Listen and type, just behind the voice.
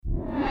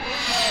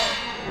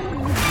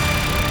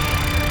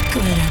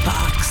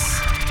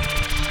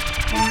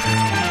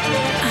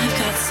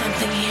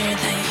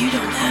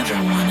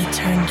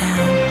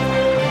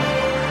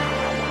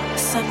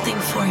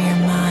for your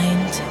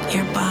mind,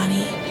 your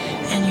body,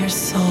 and your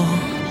soul.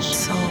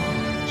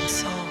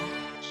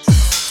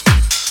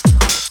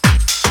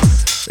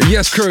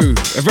 Yes, crew,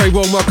 a very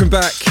warm welcome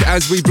back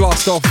as we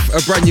blast off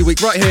a brand new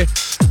week right here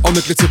on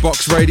the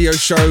Glitterbox Radio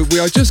Show. We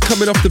are just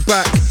coming off the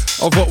back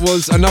of what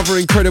was another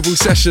incredible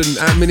session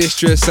at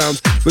Ministry of Sound.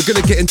 We're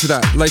going to get into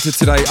that later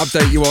today,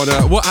 update you on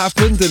what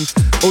happened and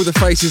all the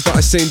faces that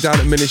I've seen down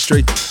at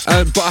Ministry.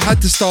 But I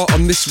had to start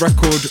on this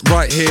record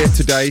right here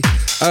today.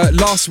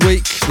 Last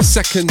week, the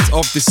 2nd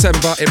of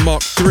December, it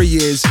marked 3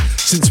 years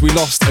since we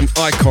lost an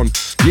icon.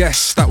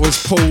 Yes, that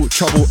was Paul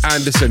Trouble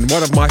Anderson,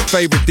 one of my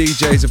favourite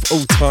DJs of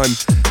all time,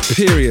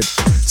 period.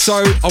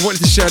 So I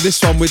wanted to share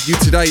this one with you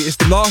today. It's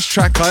the last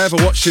track I ever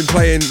watched him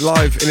playing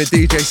live in a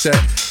DJ set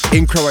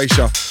in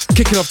Croatia.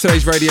 Kicking off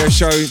today's radio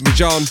show,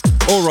 Mijan,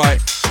 All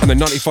Right, and the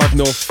 95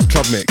 North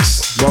Club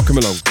Mix. Welcome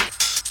along.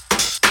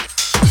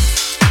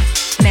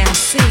 Now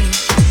see,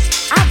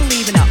 I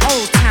believe in an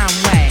old time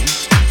way.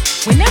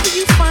 Whenever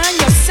you find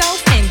yourself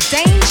in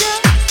danger,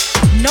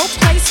 no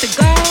place to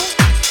go,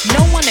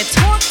 no one to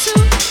talk to,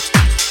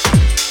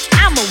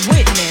 I'm a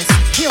witness,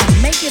 he'll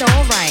make it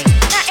all right.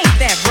 Now ain't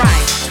that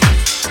right?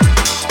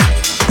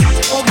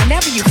 Or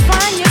whenever you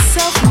find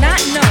yourself not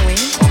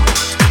knowing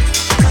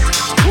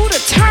who to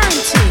turn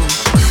to,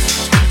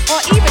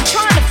 or even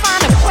trying to find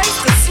a place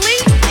to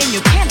sleep and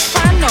you can't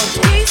find no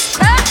peace,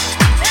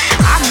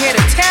 I'm here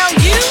to tell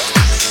you,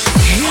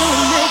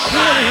 he'll make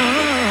it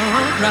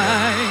all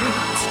right.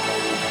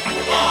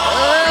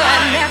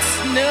 And that's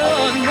no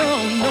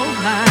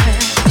lie.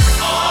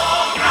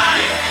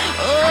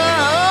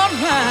 All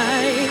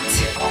right.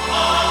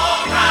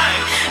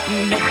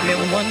 Make me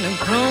wanna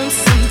groan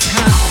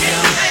sometimes.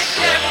 He'll make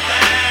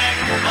everything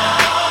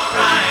all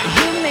right.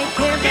 He'll make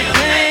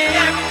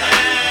everything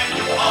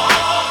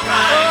all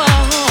right.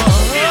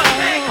 He'll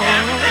make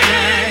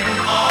everything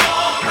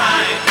all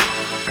right.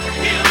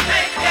 He'll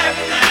make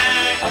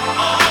everything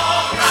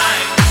all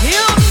right.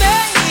 He'll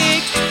make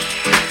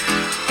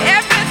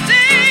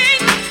everything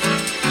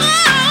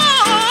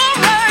all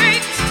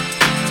right.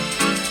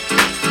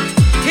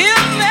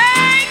 He'll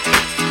make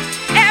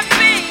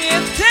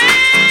everything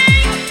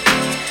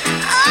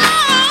all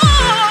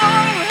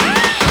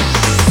right.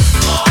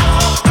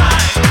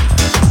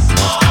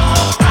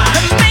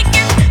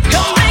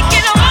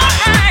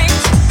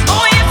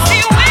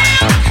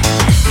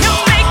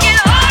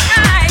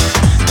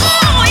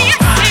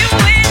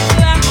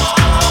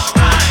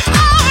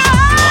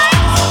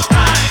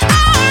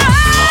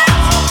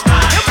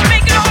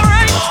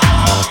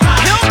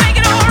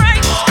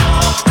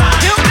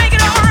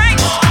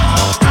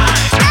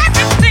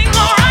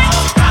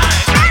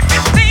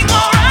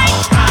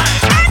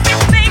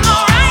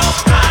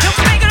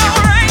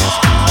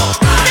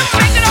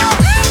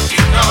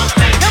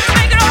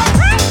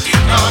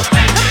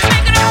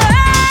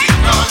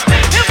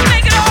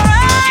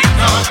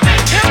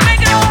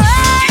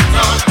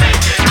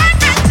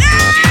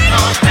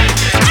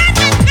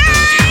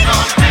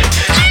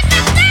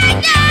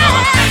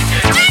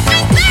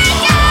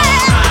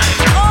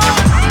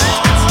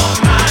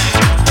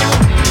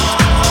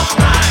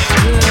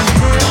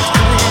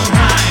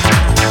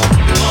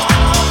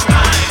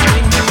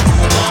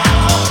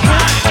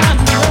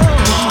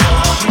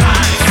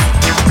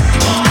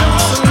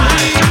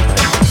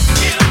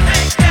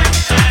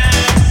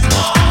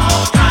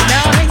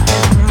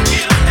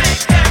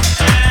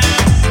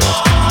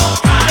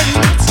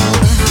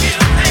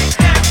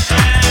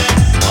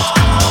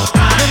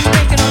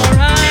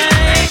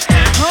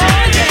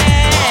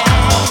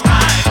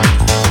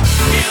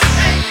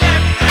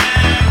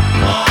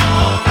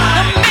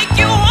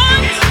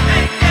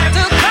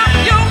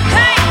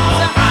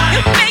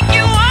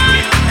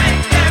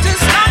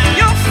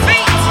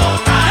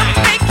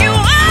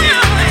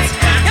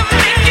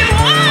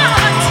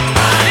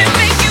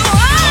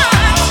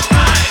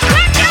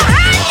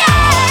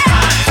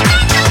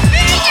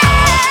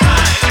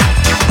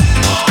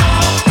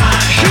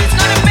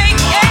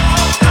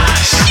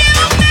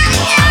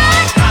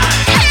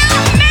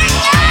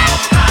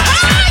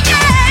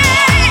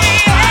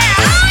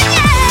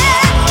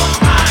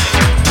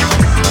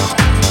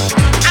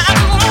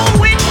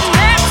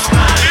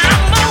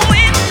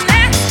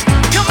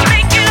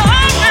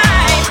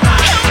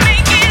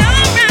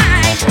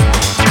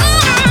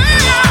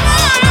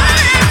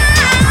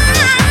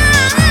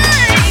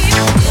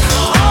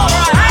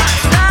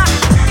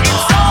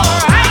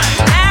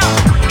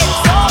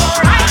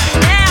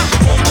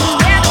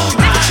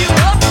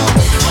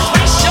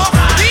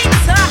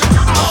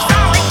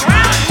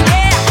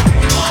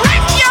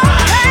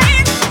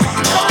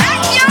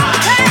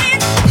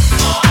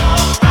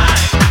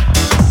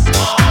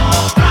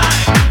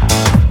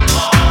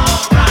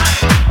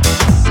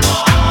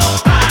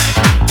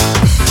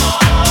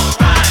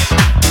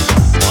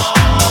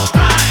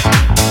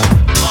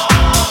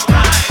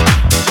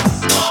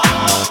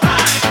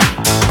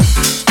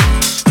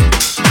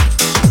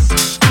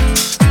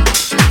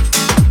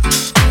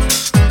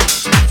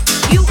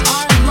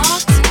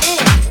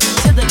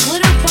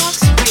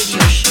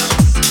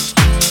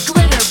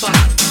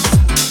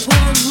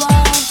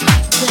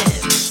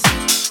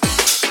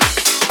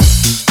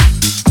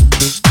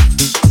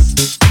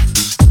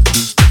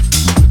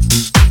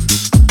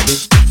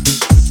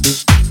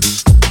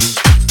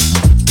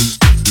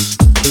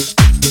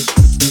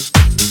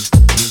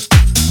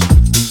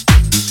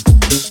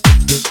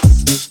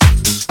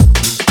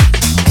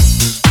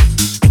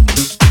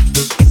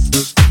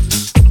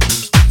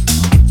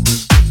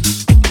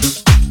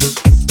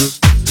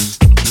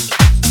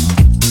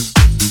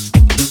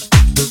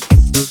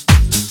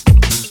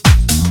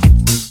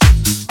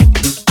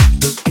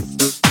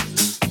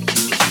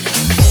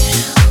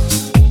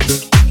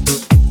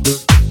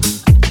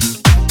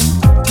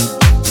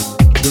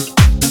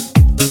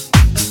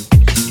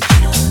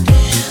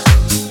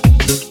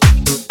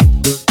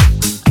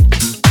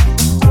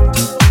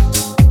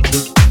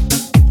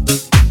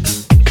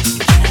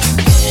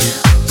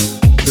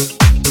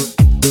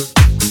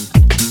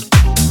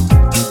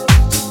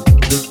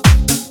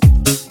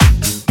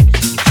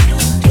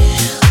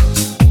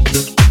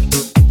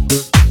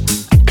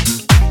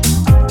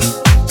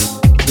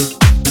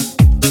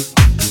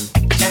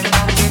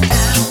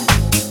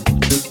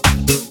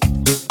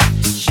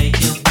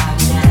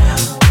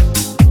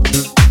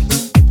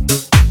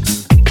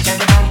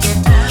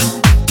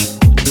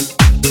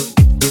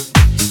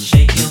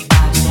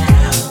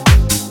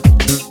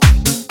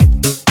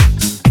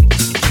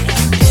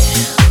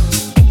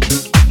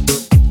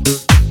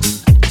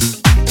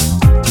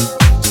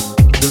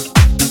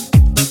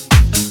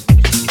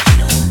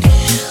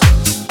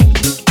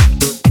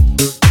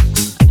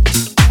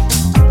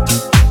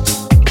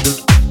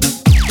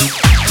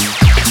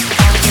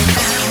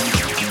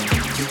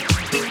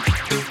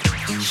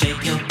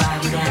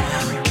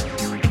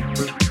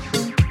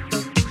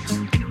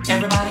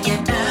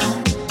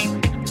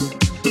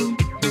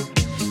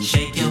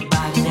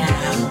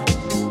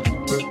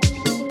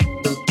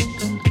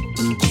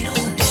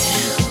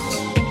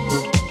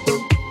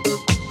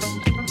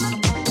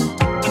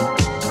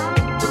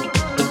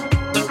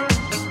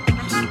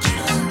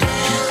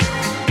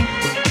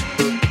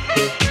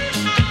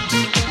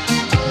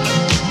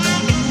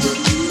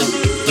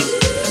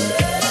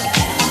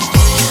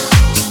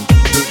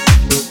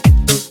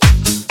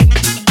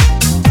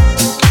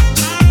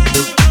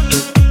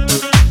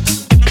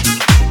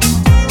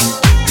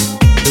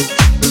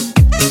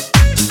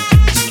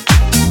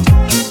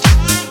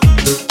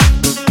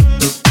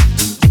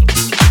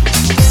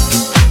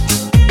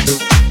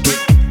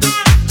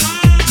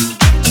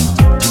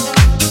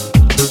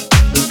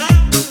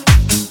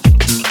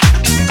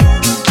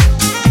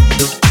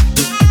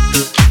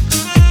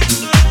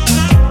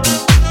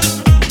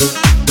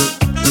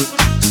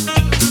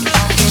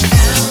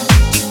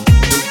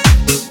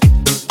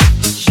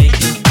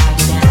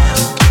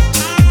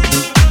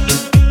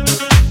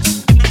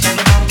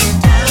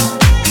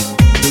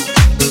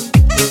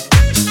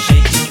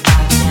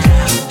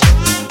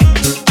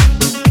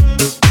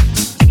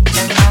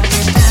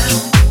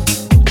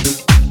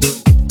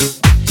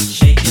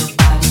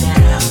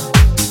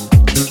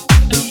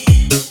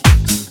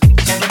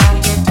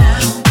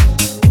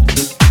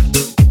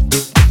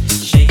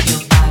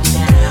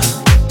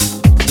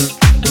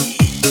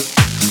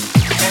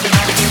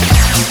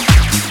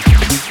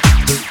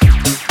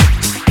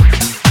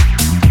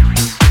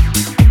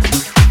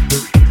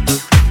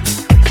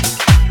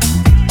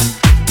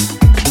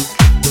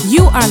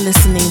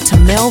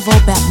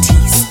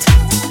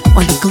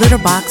 on the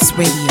Glitterbox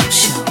Radio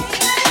Show.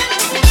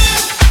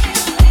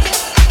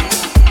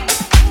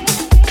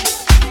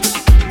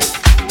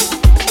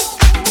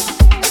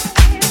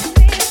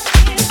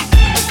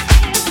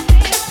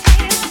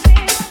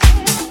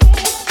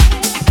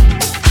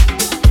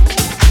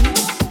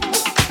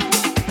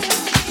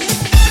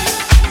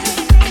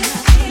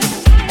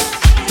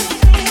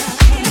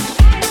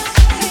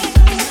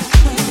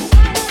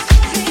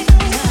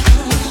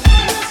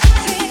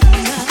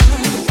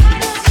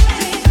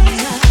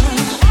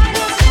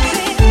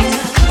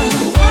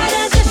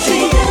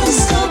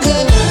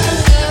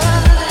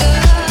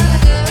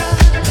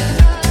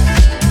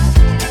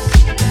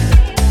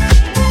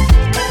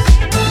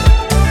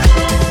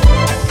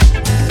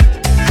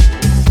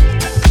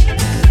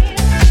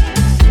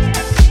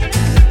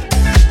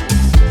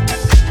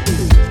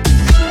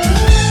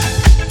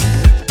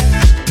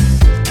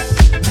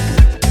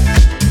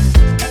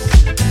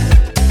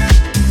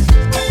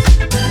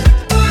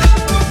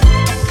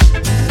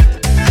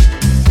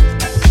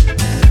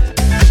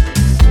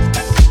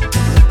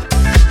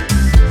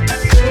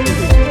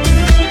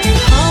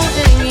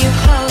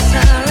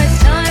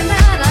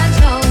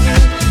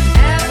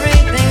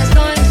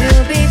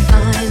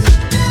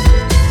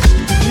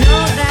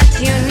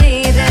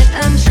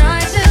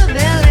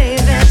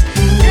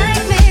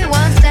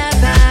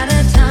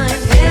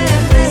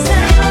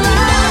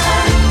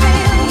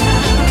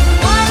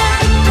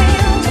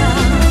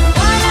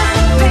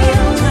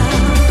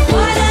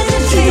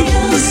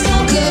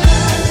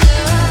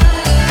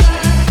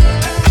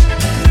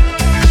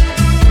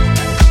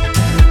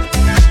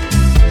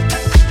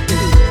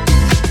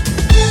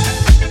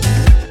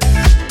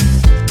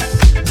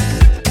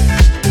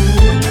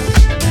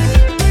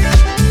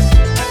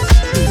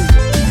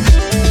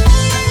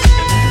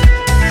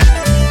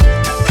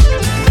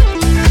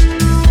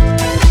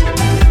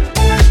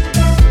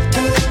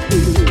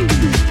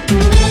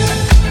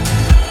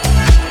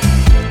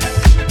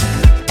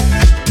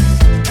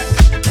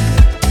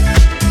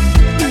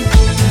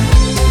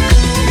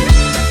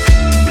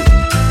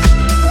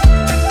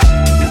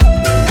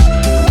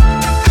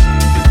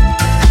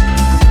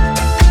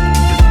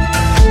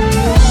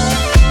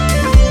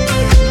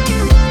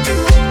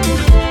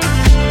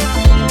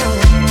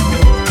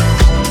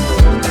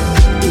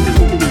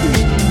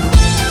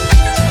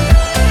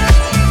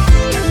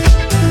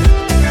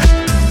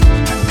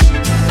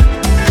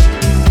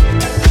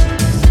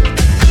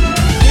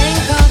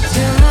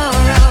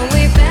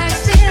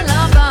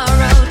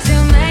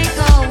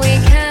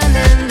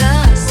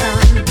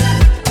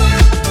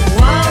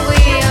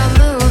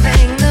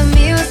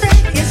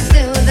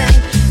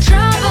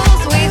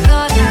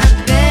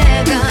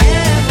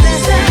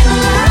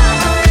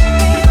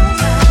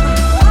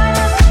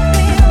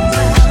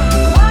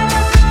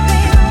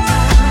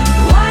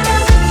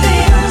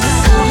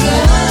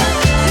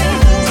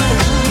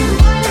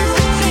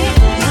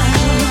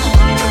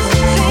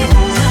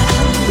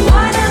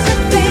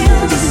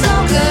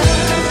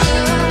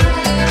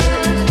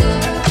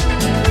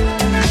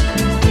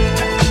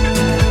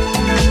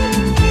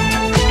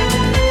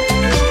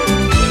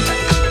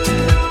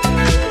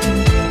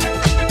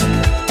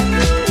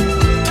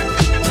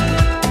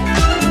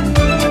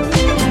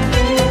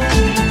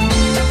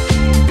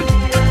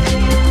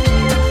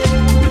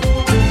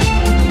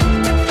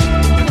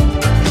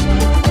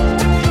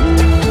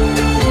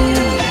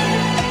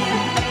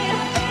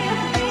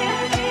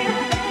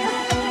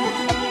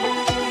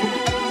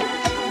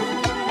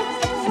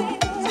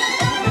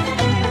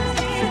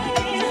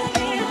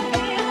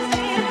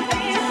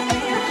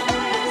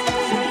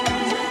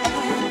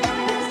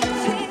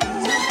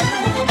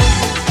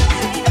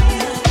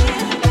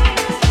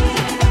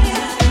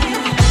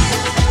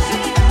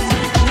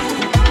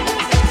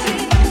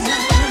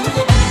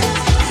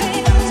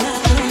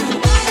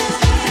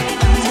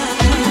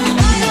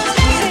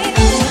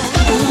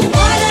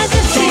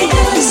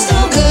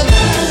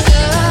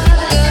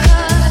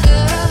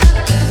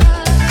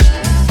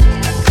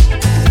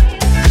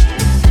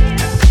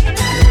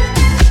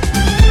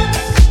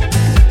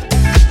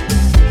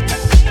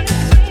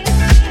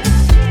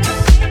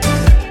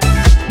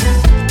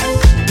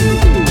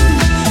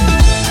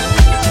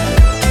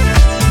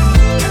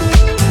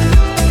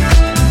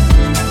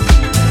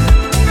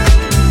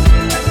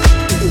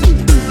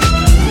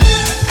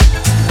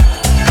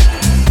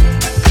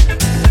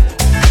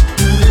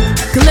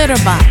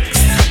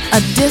 Glitterbox,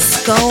 a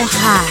disco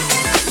high.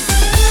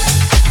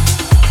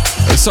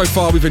 And so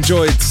far we've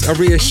enjoyed a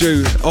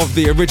reissue of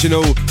the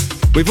original.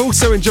 We've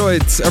also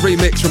enjoyed a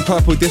remix from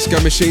Purple Disco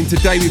Machine.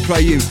 Today we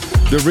play you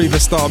the Riva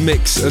Star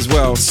mix as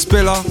well.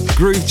 Spiller,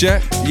 Groove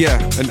Jet, yeah,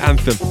 an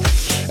anthem.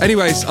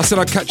 Anyways, I said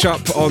I'd catch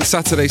up on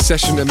Saturday's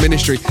session at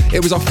Ministry.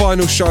 It was our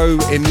final show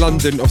in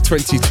London of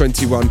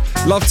 2021.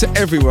 Love to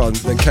everyone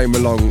that came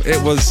along. It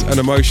was an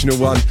emotional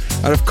one.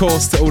 And of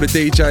course to all the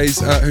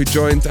DJs who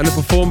joined and the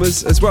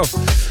performers as well.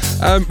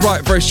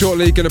 Right, very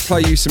shortly, going to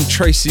play you some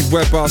Tracy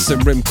Webber,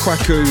 some Rim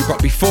Kwaku.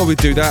 But before we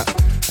do that,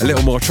 a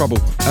little more Trouble.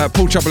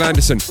 Paul Trouble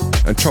Anderson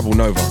and Trouble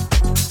Nova.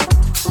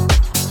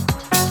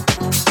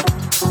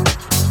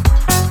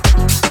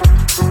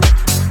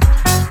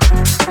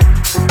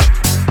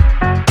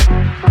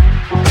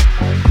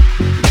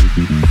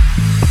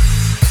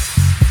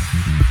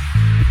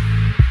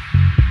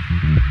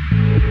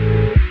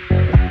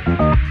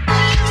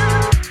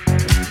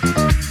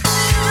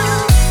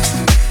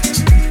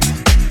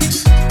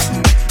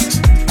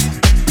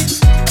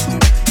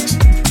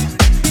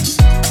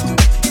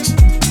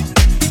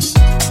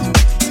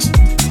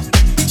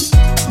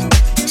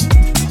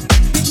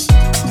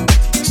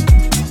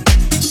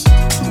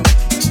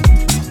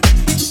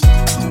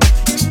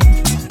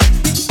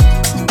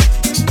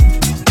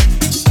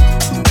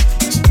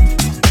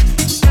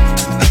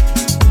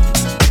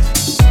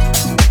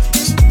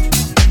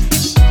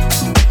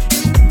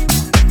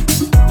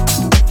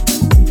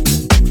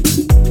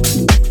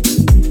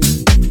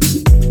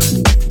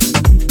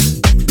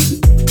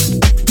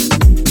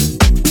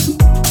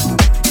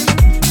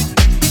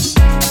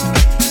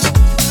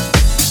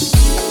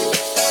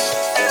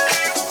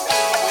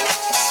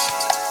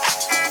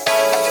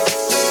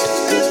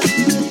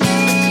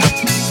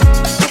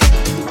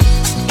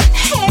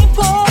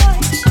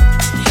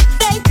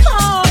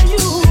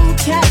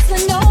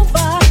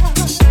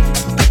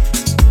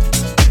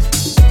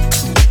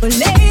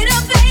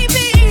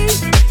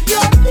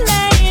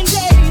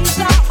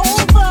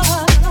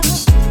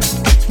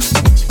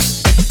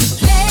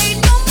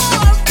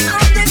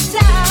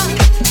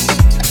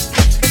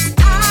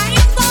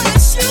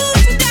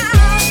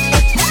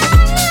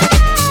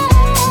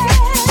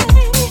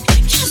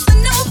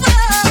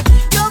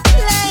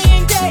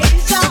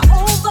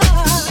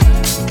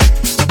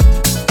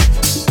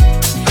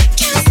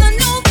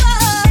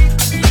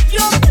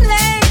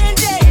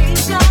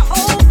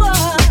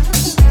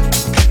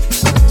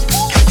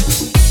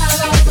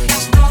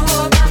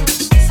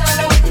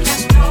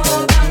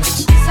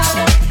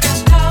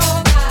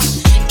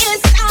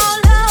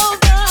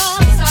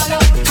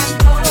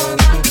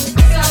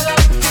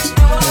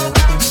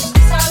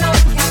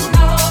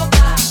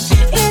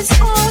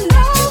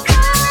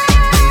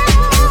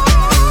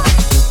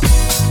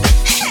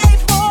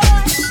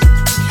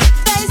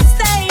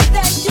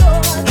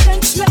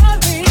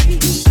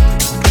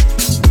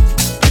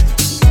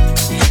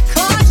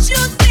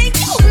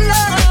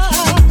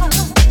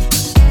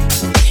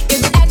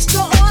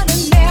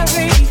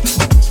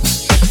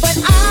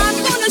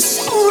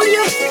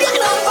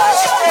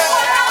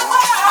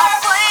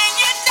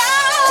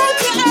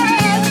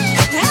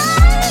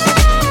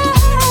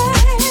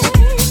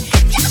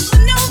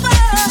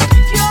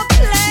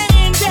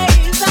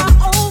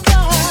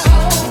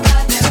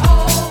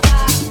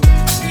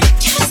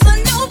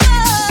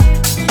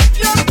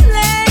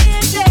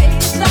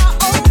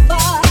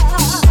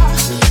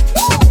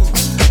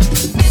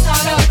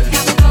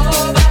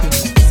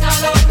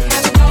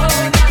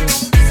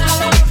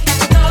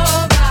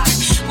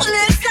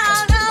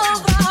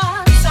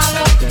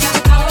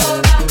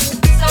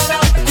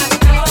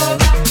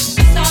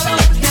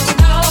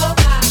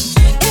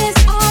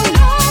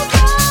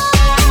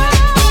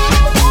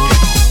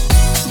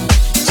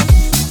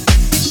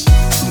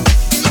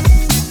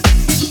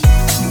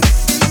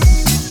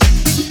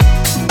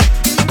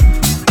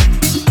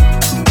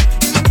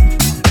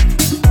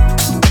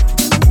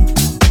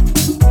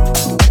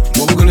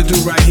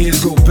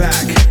 years go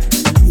back,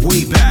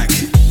 way back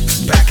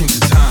into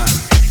time.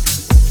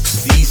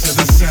 These are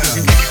the sounds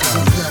of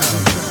Glitterbox.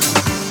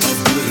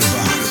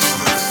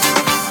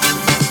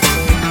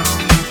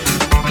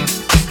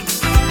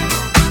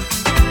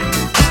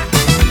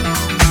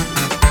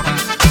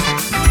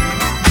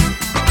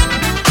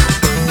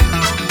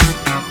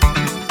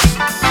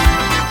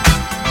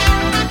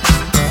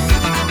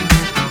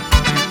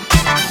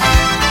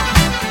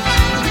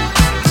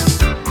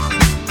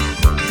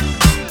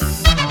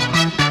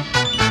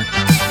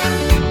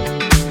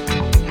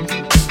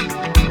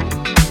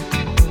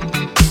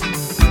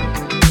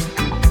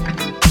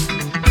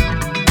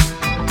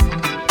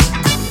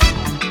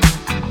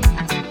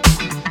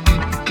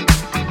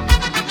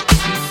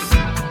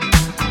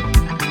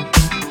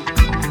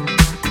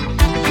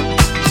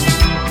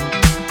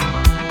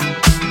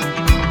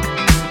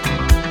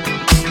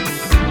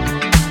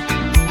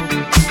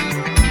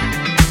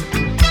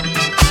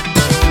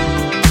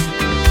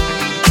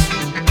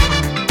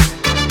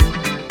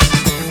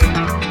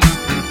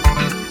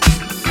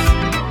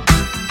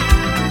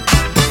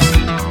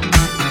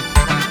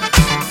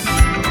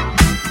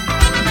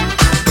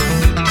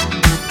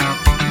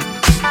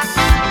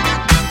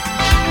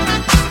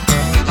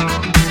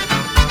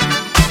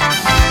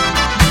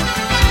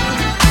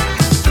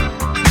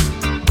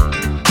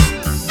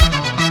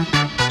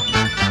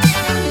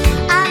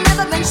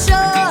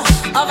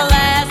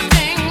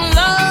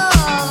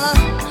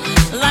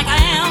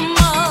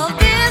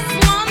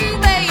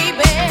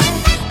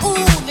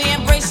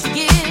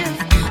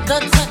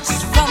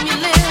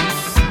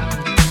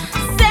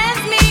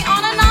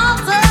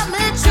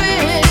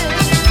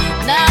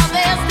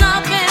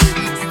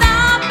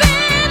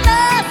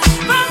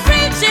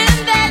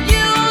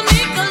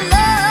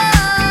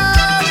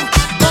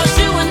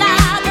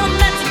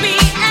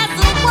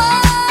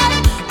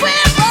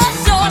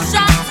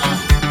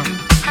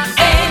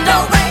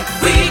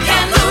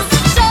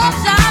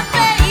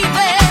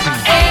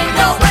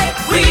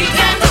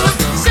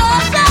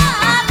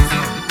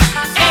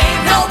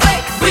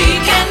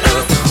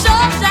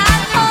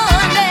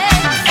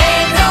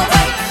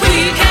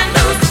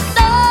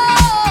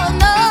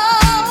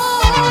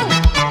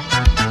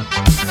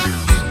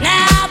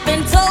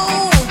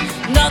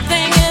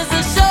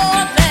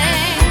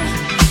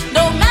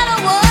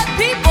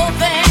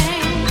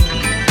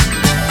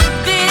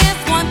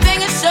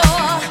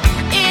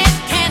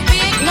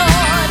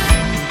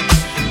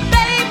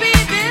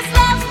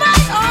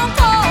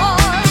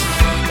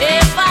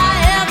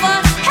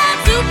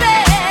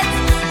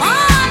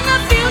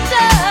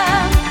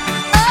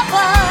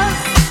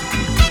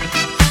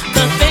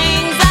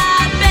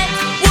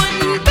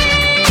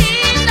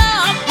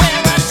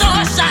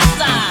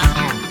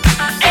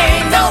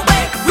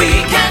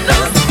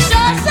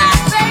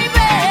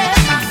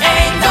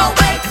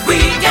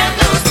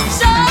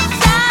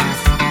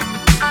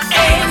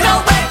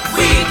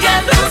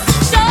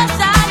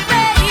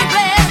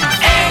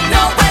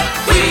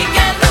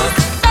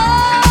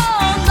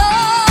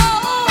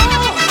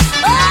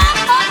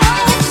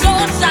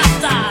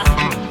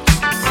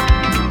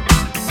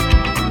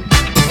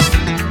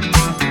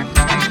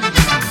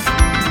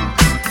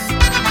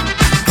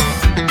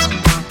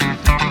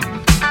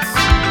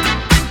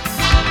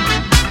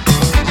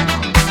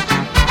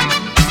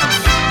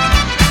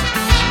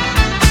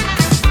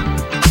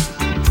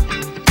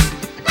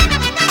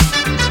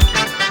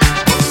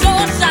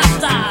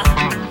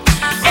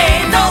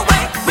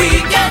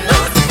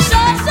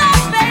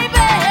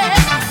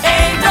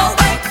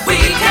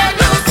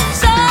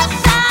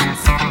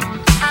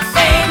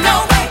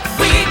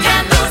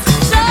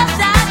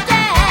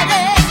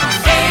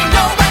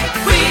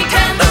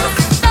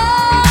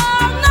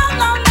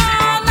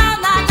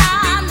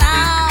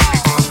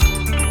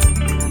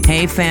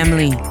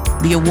 Family.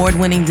 The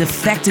award-winning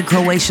Defected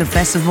Croatia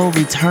Festival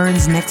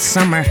returns next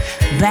summer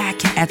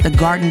back at the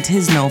Garden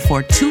Tisno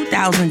for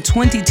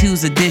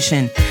 2022's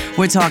edition.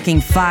 We're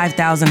talking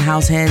 5,000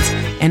 house heads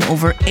and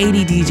over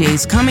 80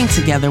 DJs coming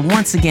together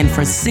once again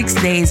for 6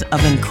 days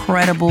of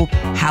incredible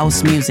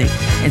house music.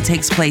 It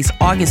takes place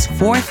August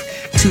 4th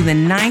to the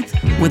 9th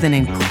with an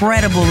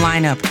incredible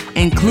lineup,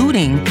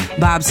 including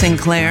Bob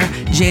Sinclair,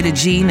 Jada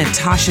G,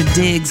 Natasha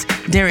Diggs,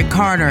 Derek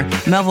Carter,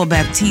 Melville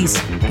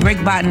Baptiste, Rick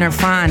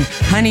Botner-Fan,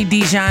 Honey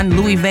Dijon,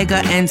 Louis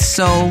Vega, and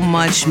so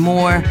much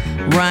more.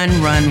 Run,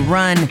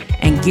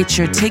 and get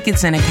your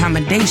tickets and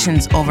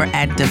accommodations over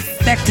at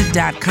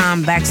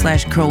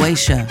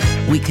defected.com/Croatia.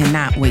 We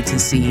cannot wait to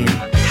see you.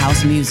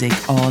 House music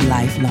all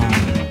life long.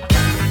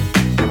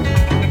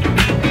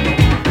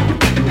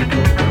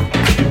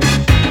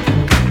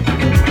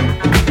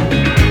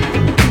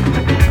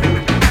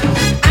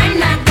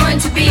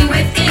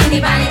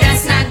 Anybody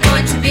that's not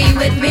going to be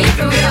with me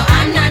for real.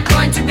 I'm not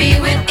going to be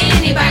with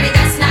anybody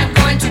that's not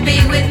going to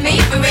be with me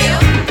for real.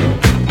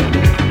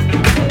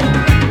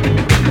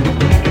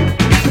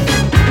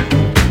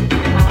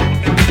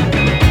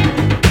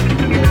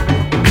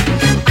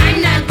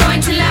 I'm not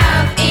going to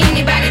love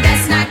anybody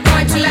that's not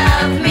going to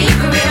love me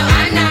for real.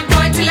 I'm not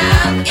going to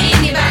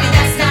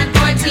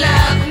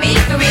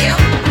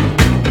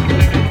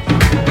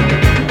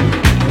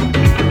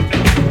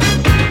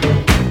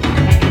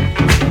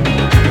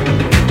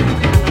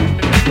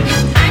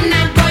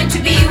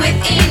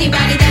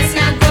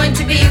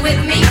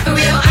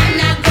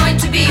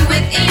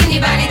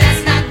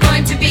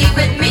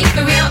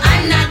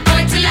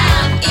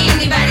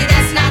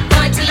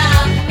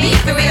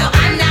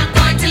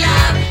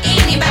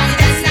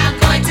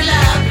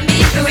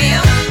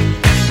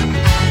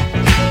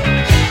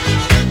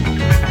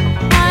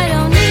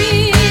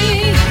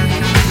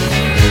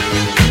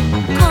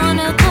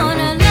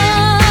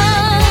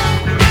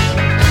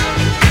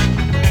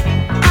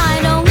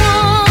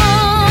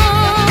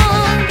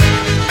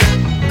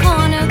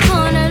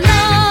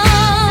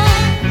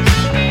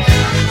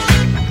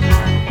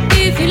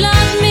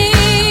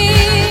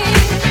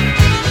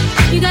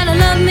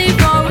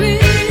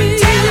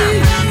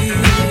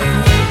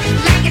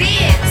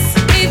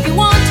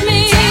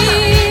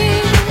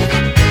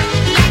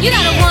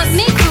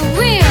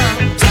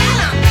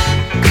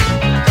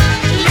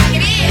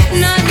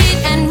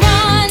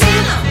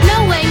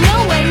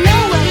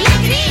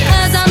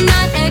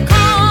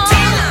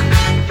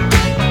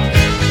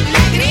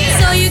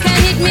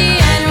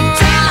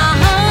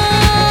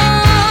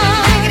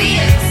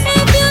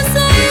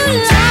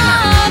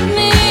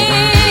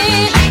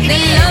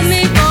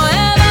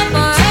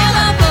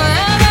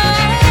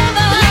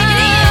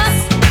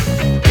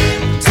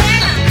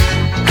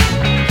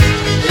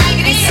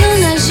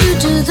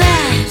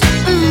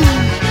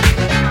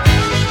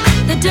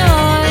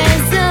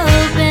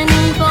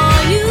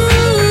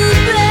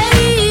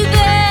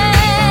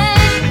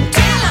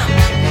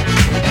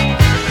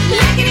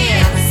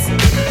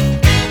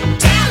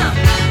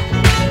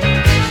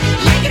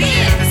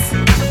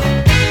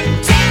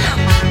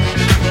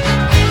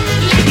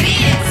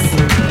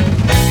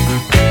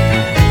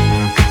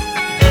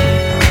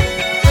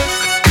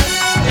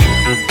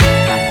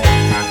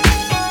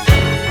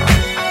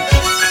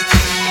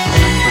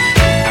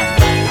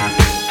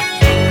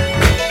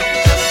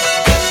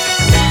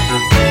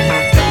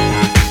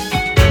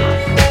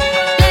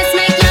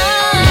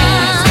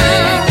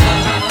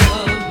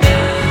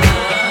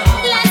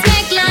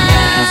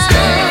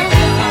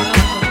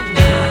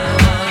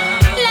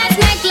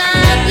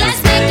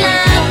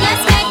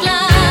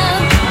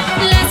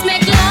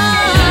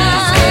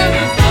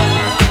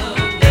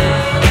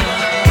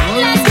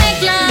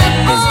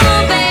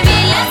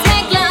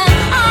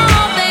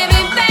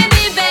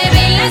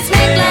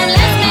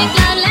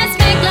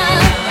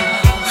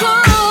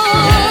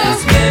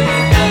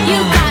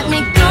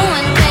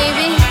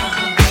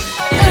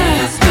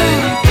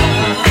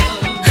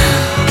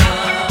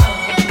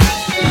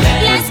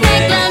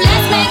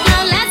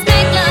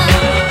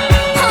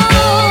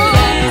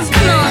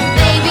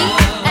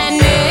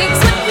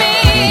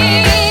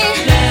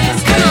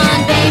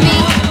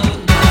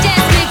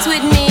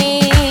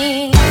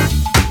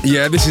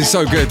This is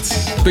so good.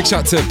 Big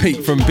shout to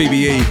Pete from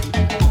BBE.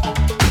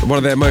 One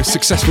of their most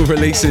successful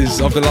releases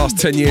of the last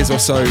 10 years or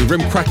so. Rim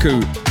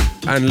Kwaku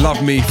and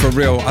Love Me For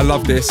Real. I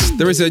love this.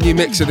 There is a new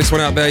mix of this one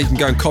out there. You can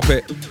go and cop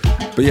it.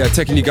 But yeah,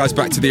 taking you guys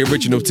back to the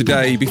original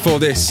today. Before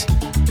this,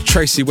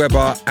 Tracy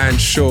Webber and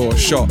Sure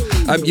Shot.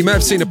 You may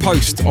have seen a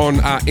post on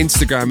our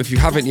Instagram. If you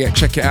haven't yet,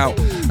 check it out.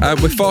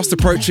 We're fast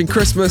approaching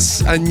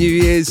Christmas and New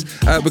Year's.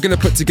 We're going to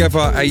put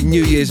together a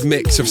New Year's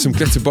mix of some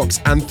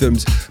Glitterbox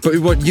anthems, but we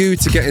want you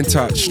to get in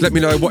touch. Let me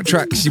know what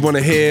tracks you want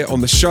to hear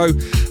on the show,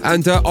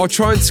 and I'll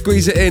try and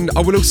squeeze it in.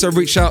 I will also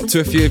reach out to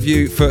a few of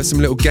you for some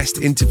little guest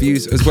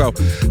interviews as well.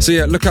 So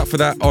yeah, look out for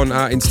that on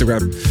our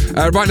Instagram.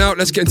 Right now,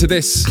 let's get into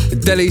this.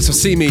 Deli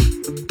Sosimi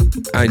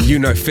and You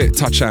Know Fit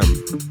Touch Am.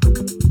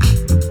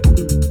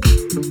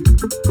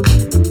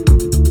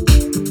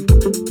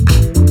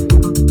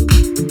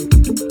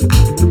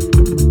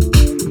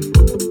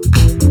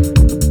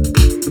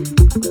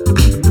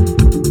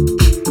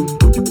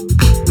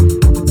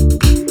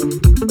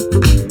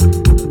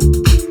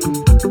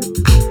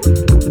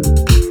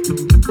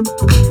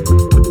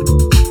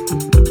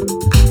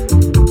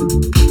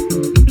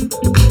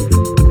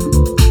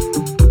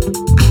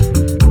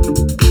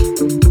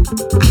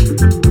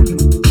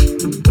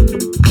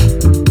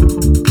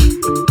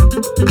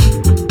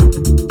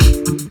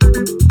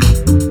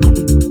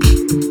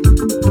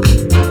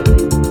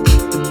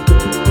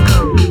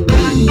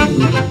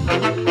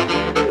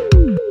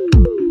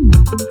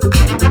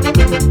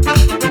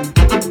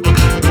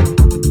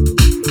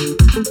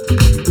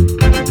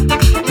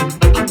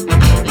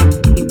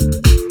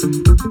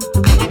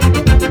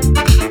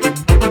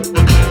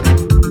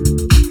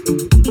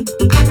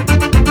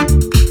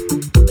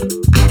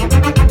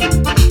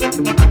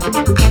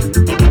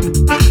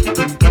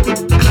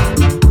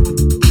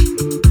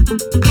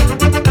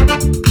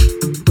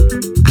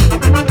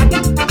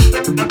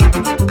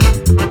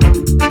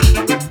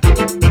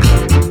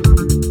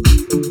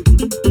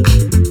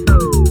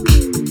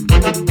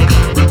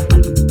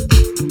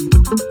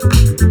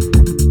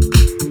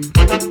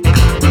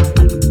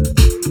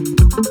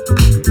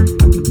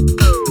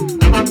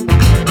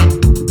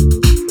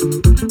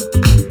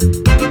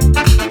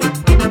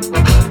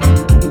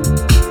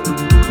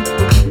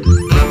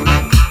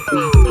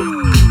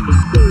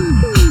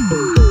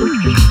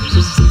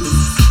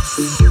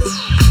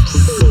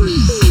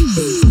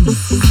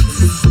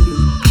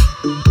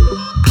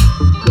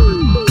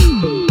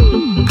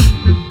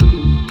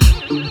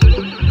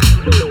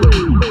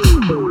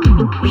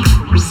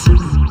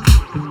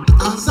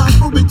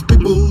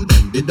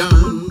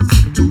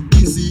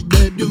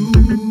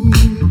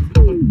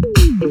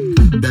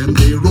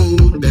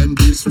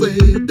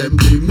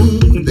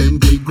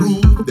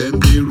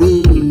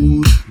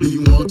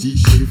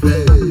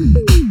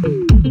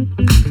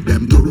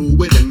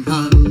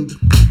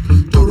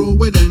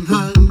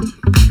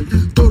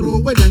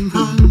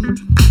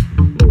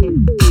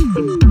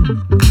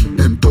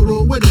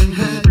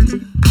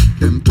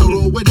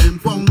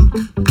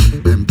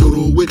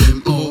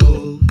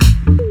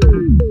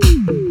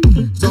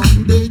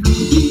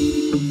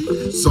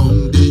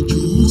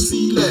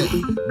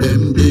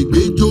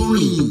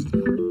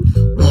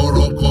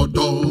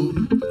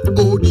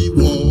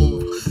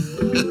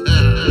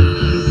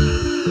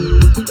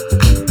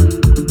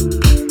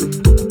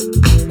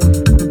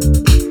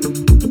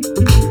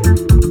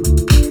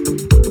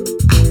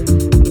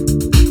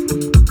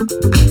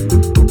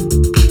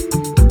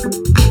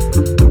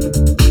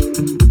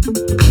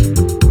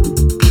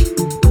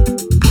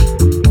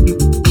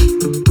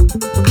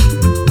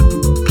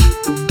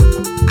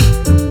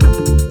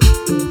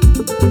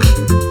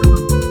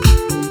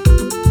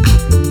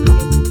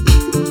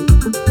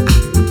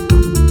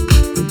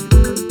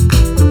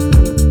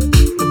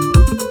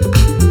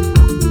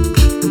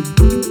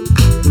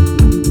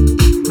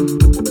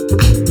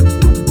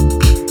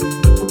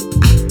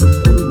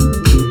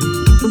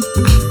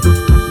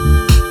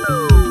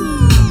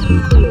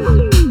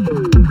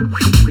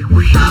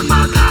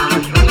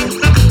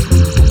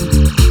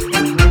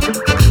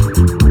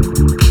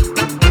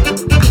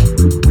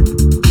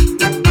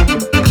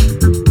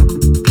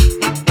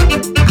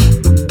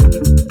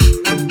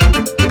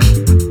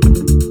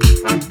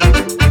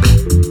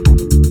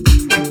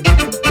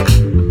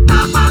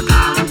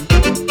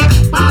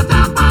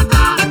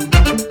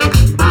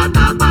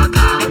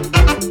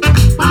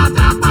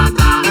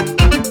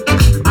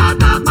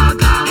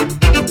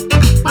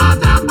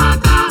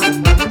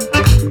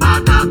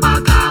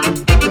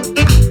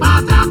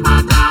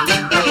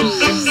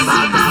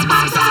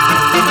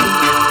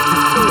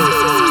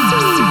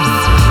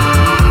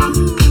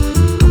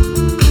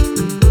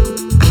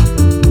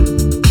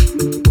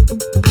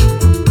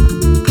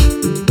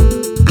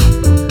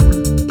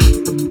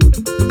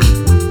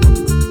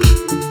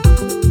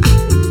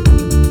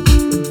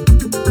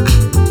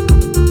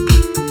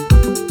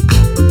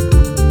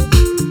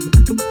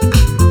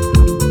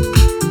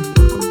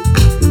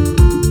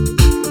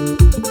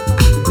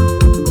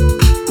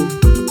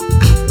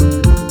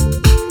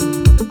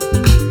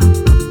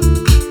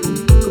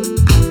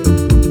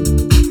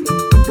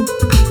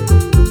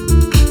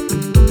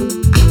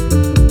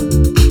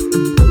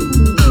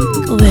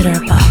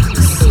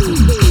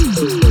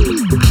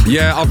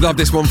 Yeah, I've loved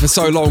this one for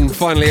so long,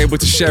 finally able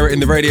to share it in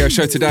the radio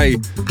show today.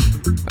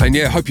 And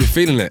yeah, hope you're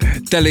feeling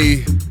it.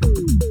 Deli,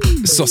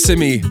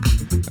 Sosimi,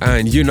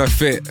 and You Know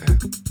Fit,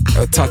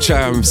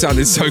 Toucham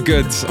sounded so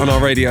good on our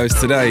radios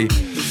today.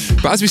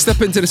 But as we step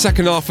into the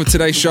second half of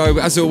today's show,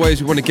 as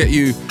always, we want to get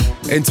you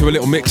into a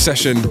little mix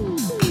session.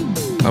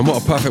 And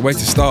what a perfect way to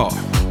start.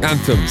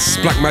 Anthems,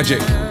 Black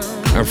Magic,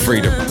 and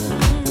Freedom.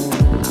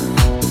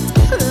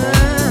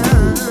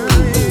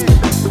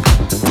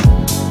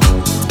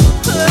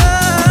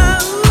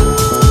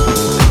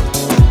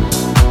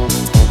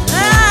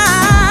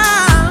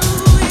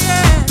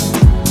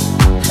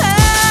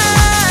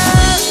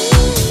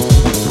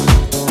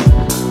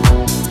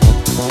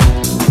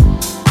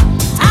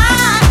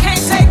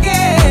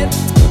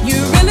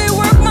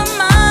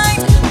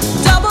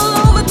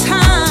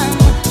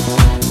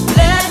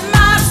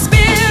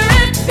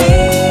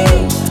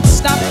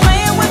 Stop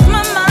playing with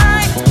my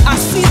mind. I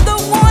see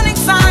the warning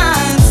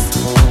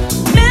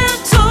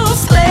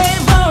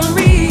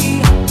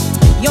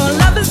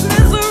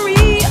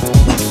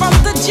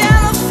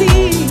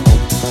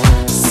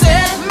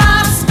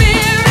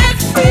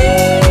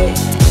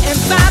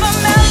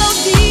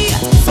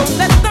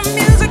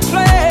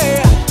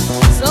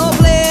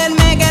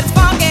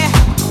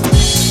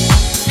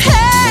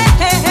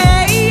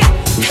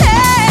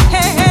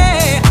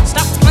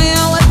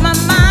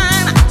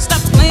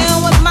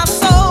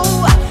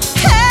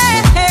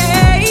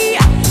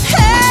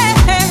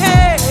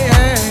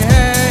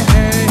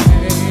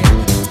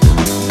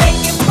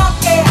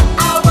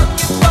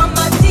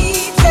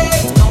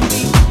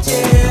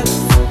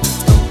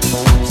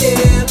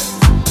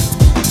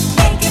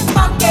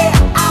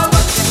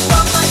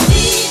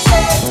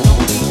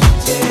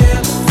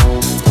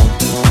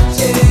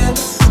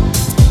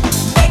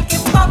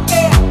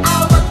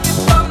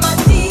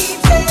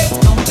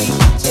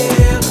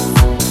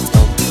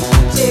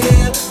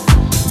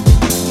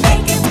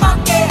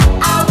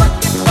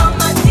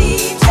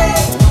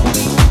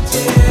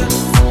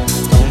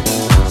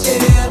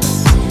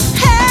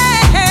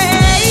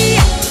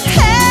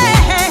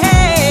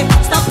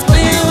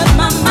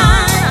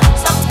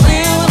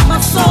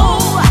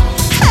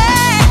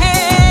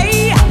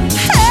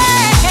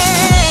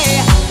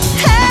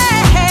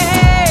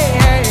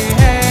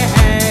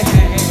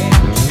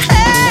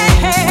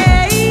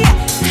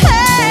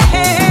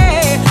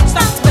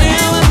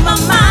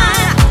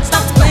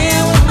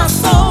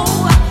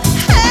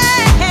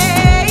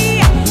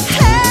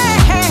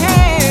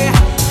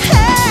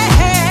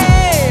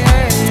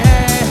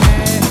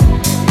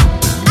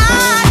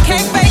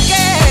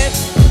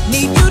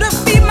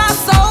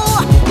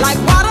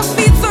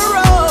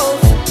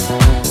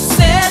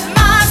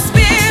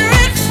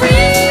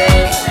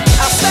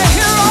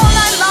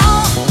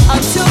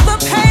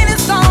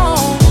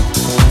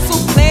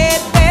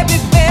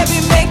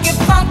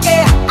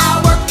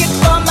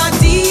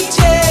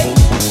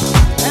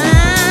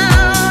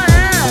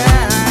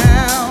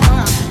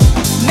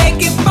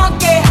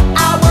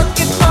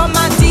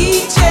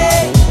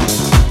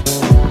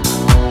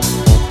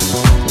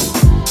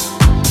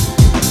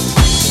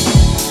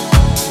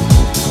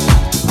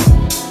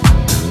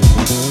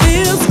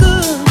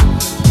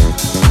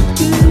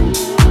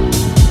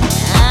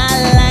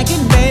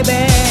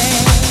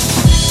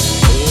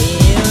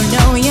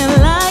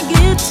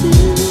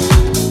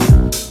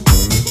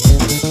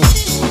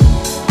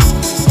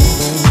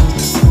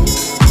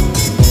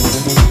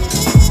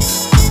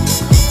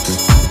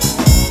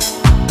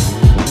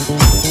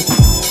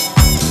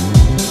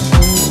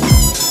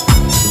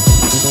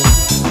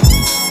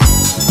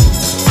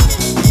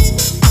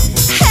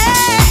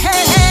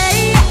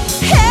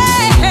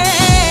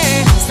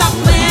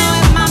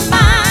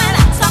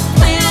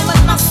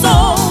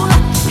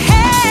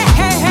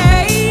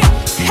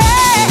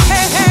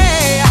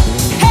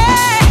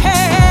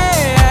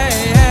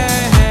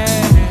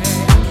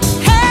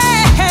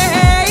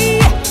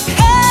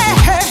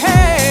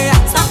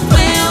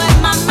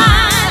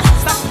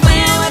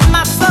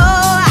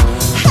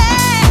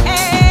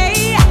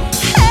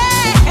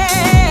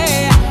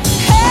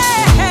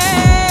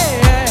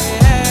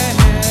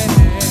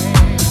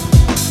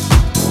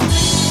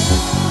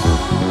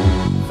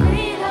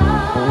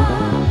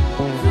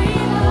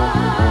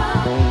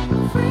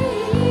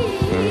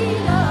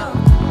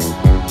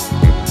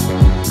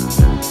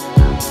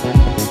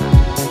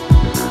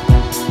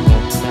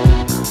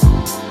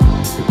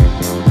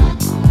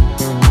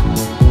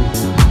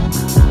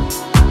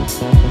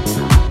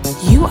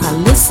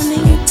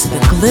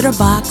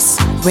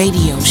Glitterbox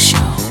Radio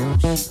Show.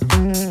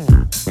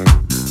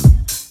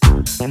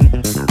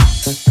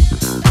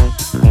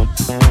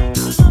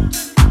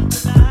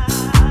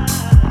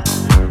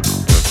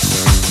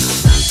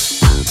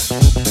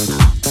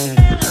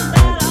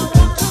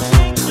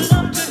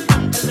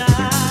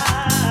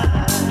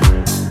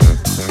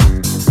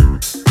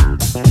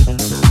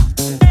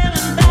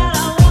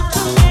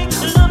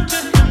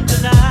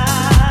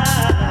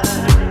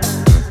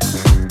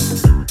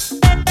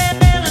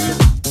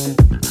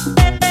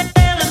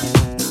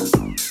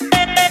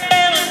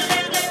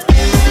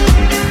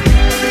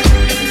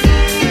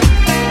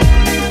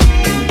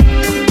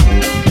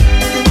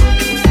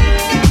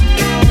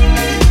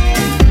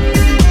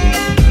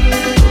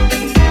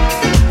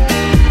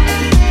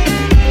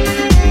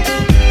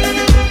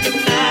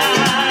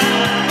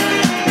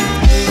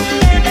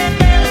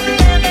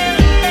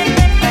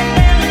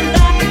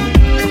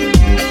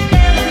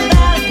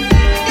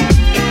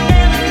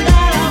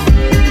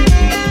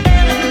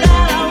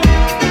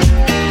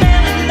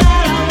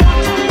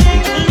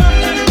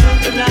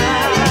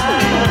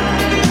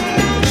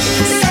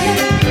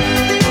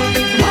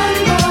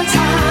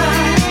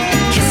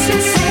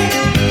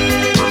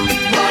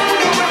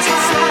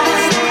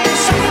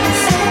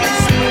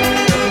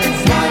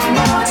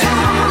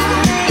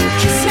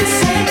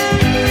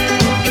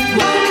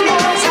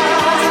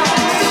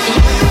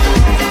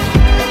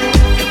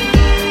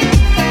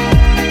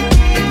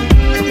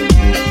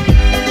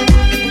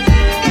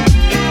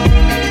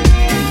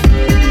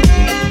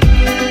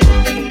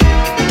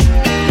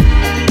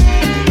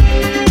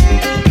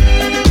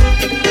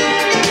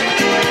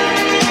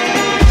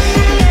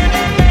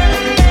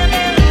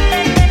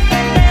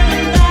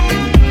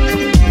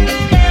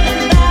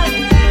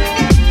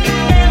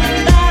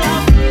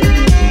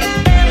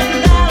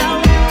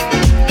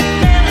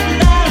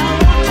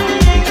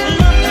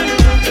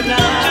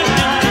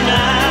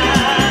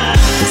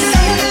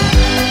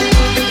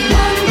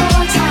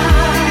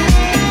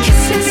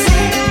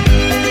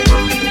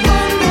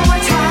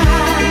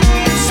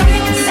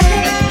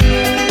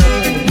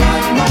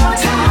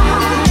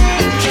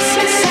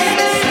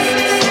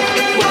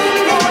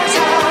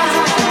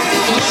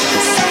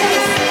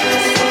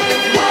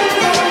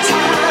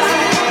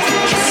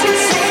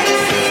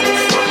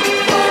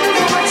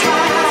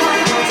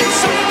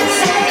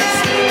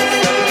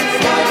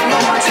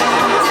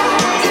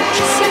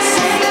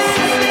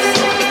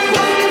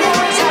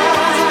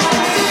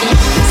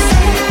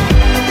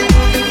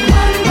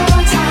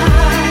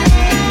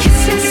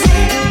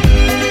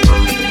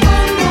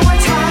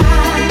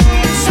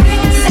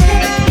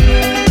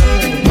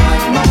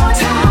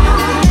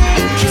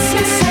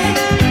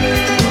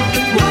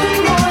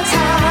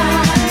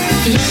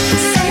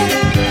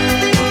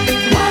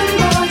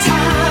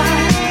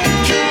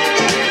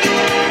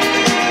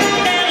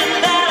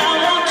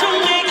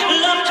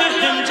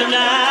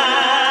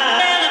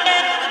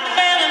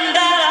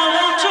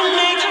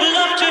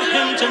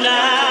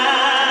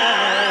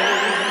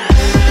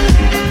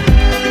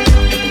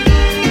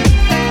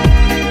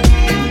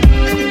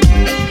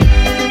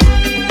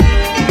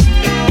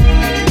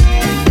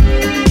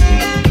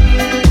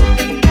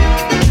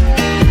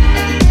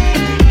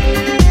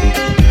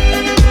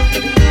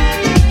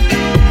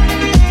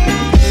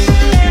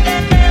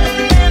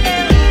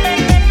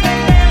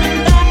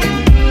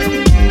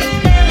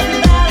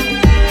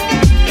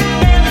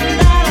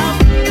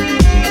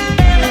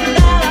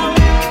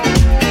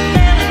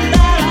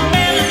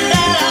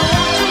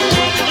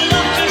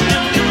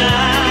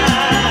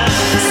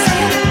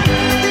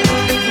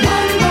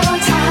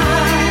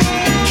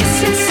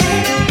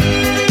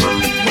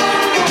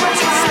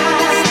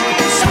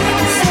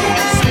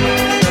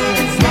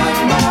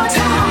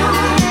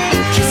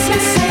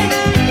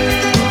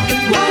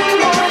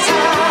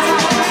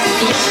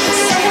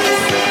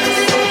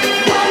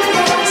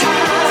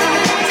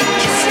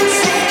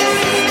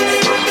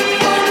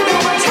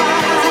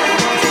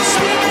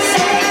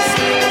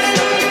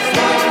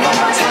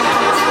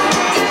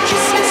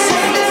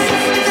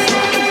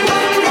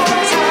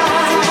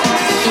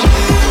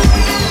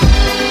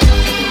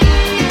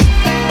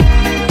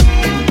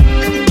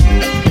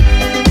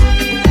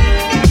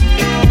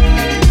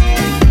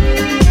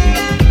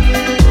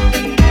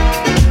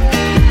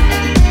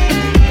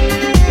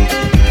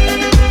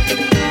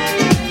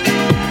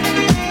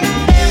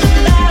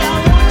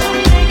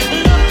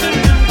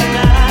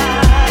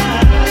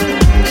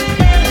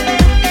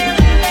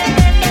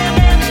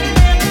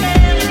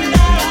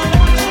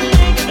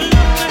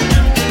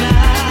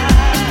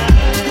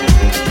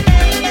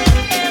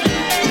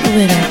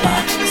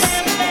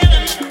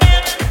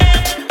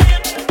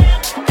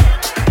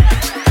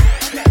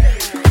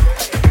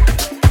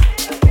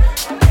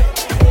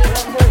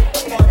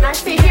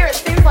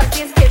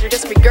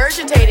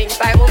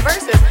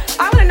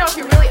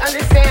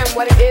 understand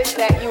what it is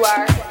that you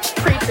are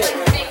preaching.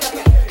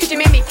 Could you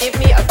maybe give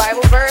me a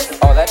Bible verse?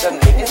 Oh, that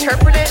doesn't mean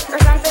interpret it or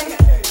something?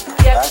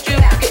 Yeah,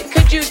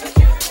 could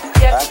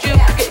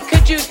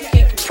you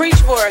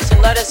preach for us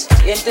and let us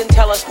and then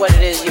tell us what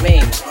it is you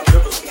mean?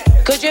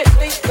 Could you?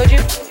 Could you?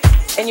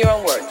 In your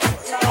own words.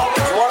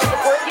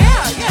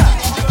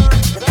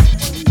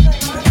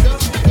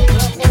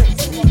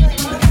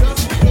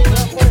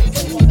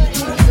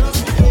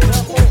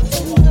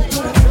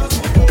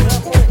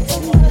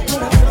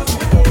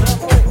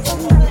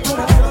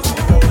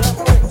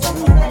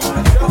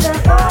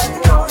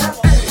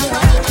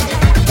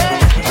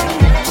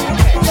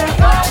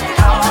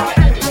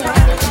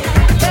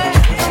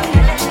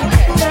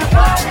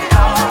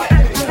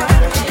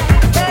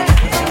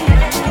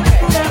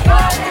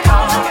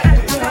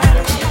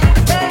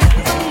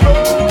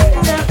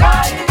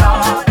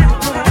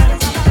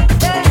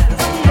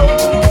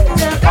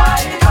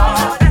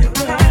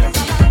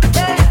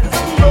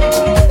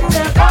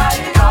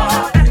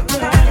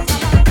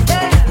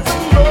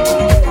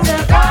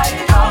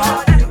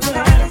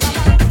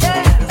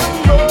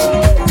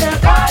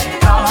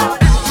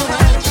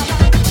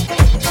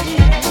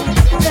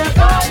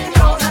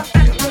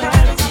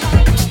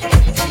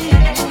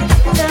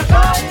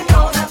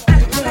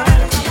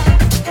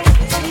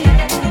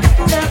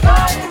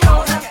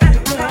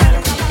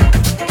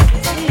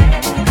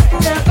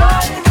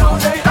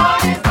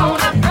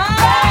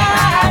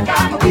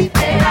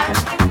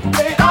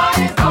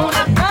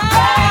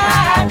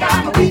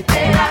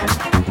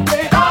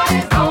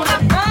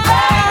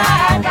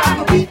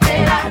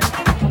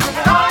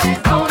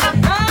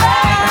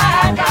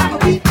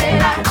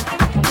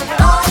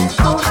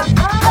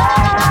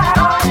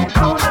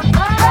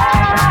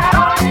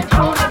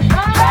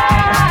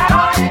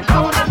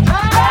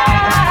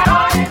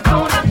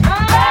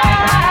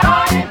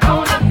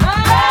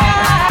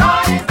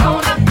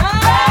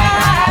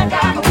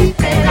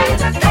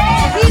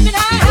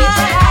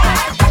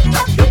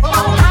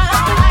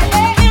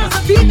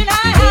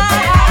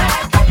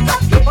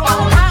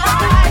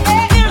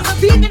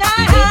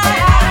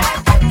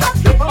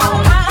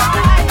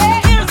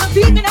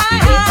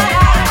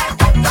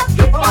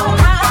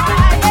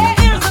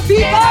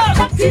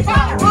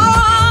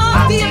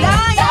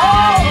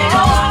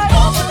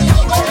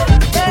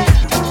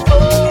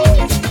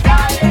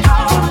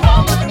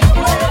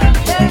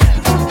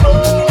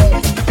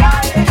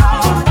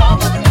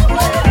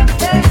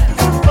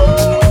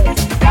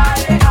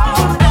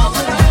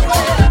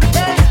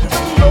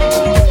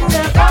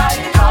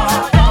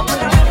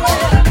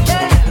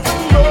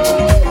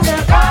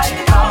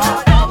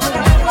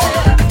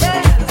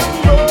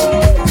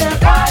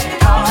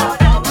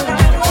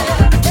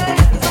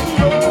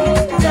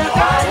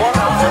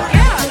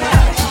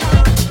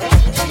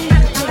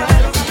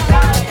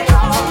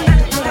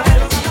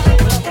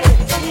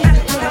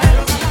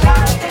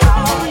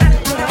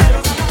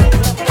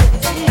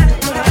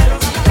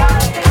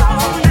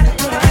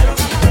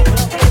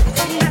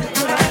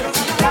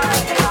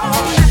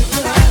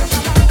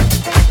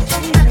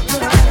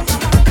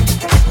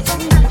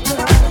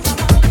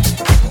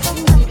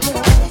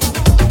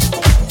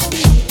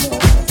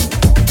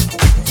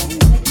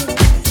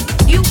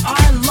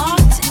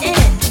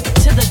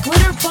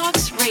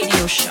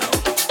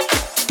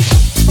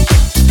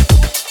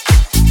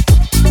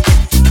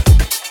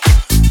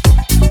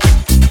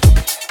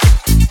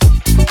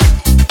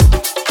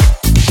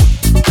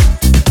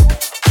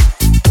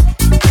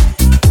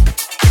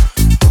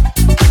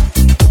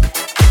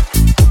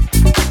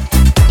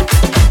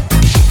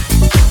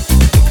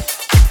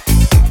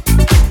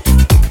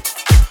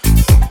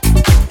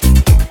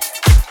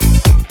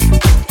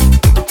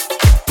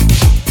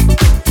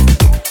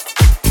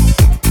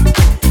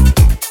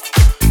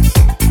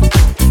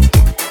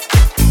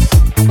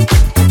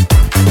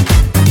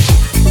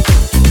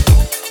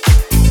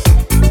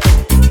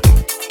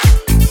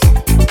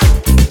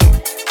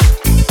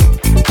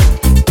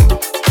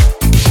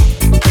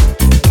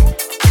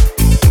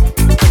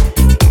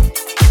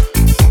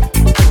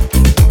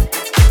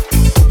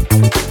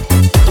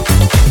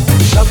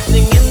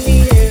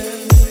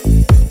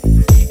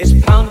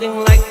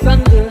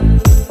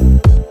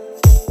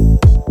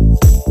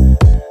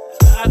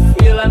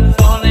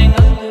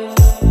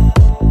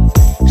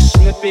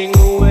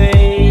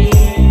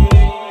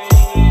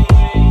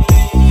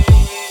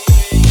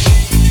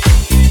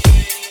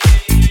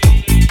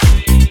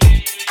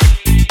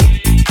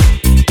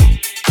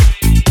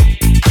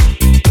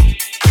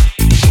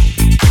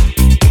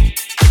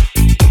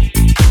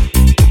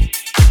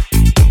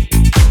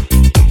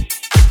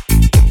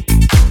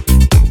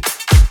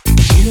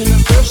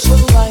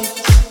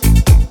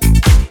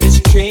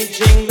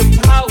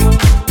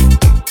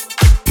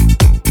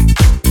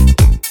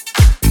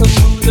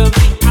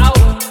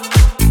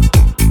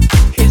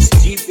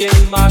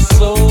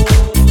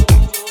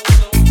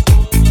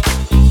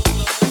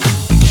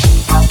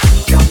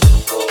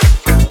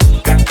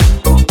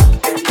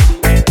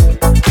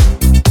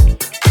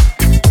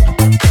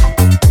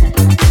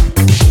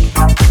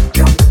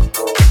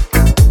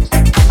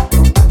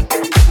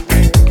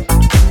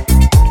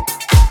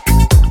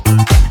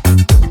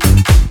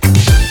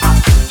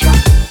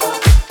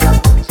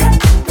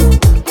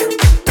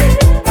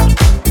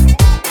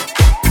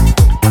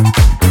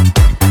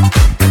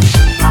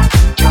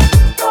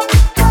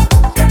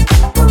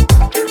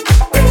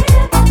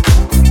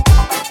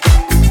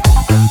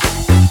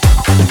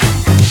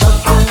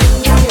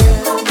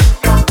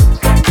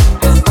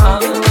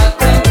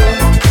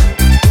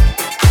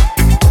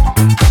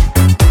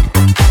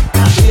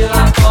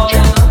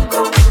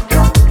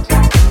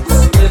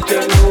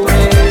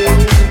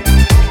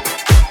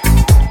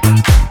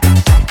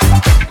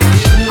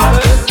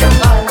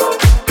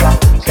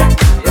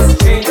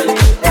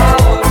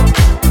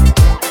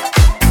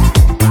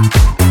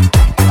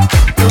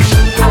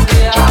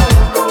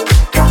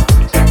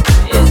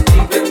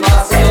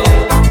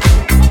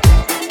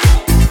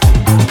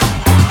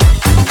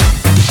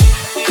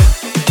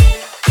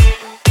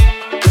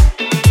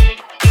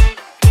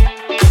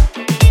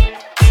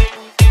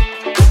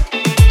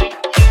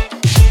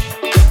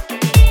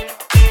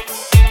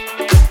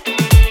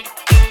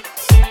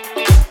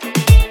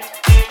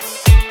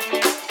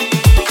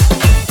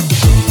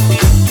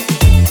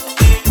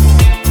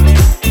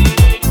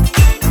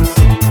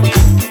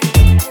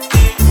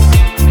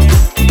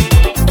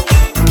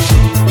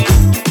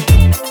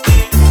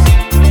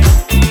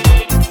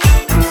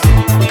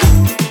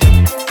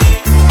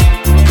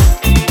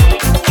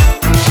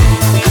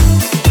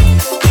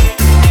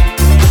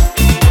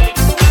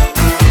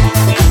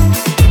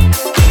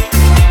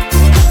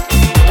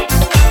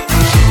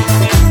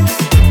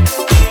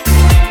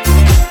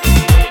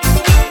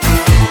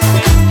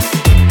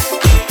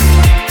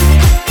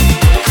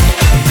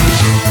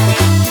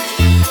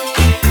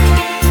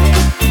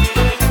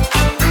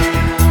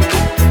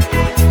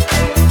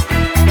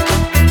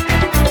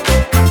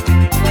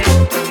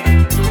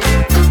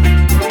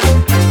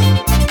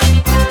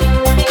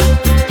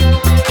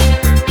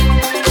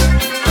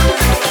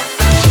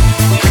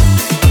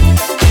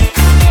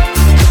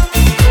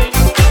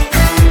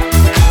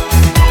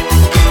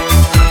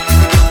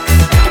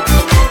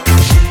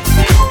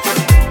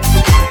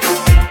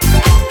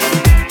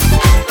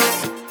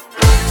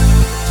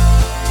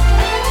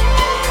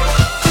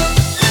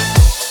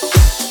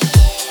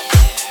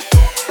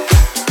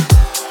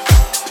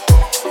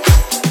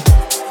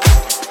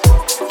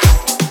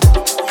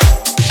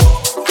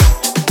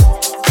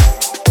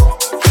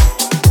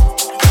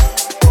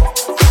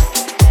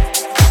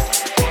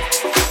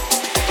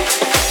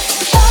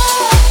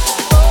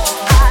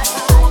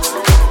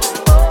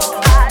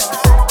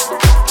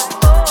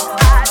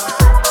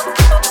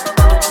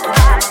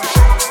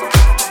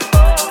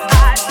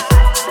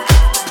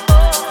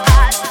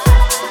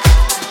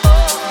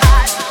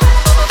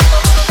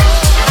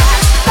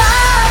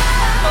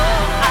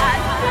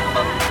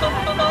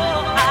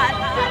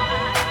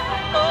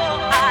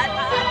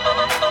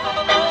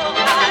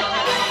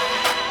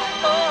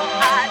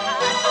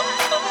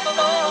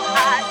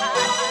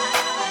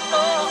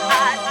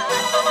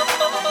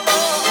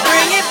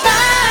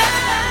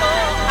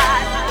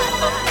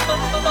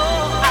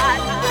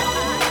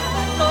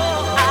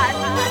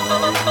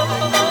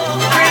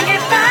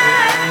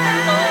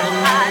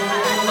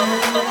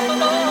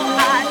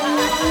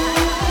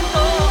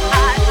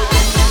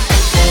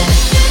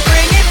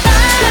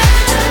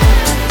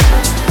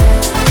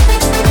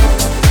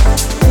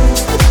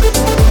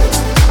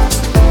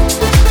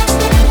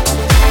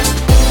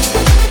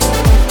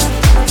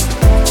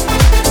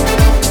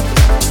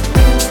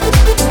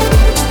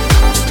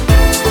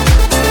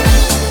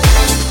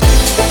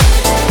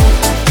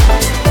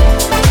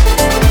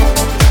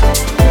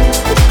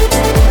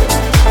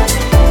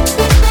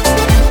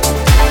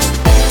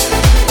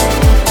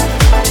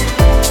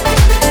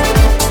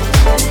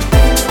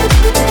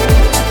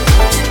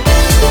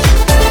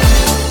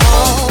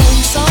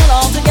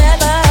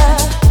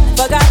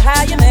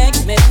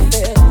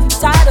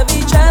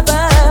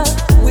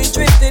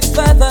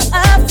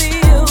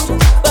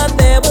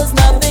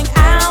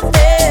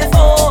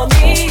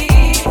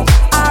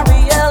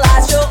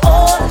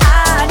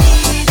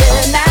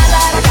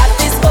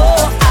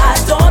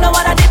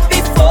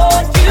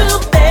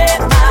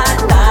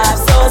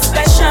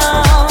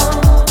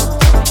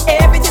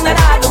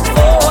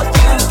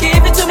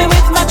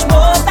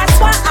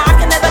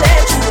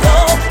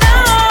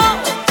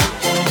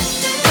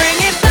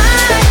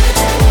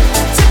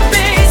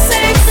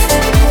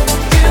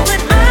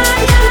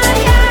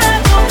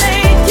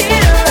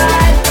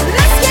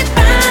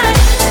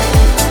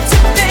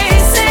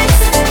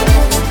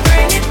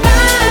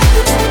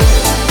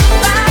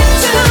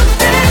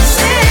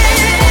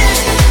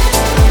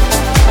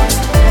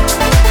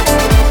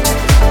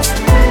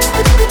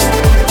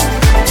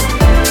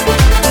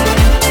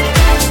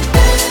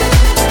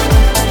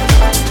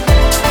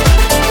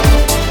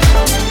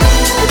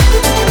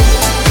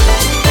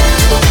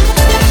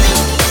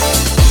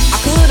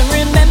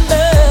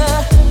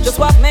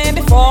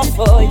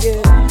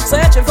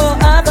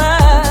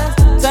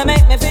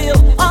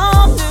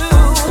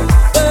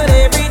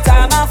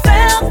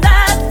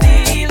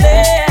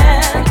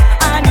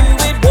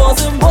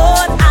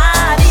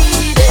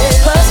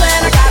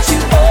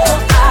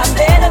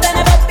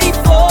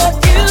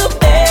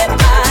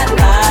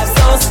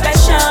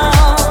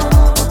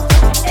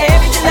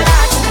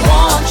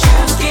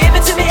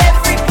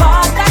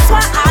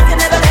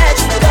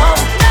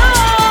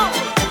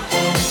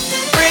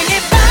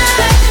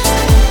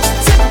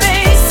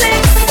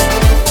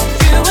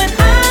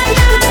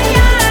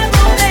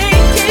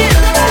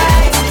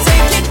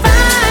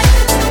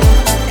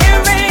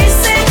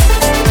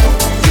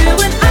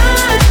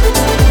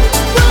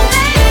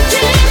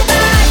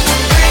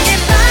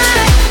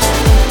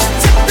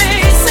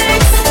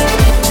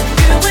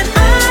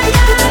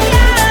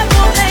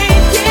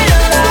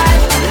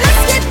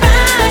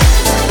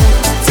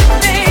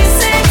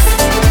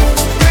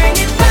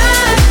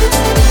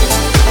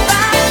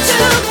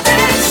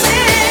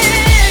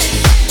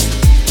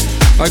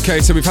 Okay,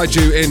 so we've had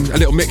you in a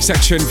little mix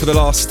section for the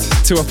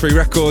last 2 or 3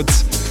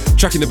 records.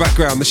 Track in the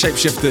background, the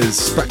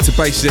Shapeshifters, Back to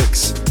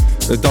Basics,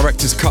 the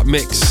director's cut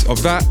mix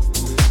of that.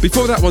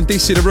 Before that one,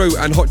 DC LaRue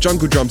and Hot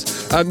Jungle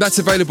Drums. That's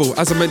available,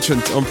 as I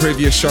mentioned, on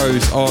previous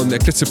shows on the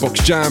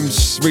Glitterbox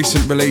Jams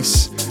recent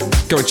release.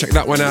 Go and check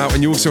that one out.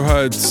 And you also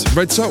heard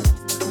Red Salt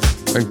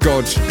and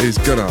God Is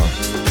Gonna.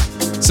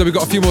 So we've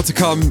got a few more to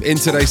come in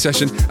today's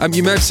session.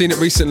 You may have seen it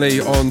recently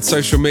on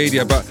social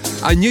media, but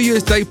our New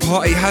Year's Day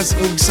party has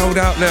all sold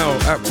out now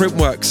at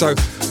Printwork. So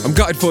I'm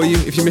gutted for you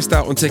if you missed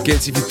out on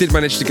tickets. If you did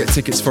manage to get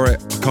tickets for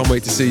it, I can't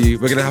wait to see you.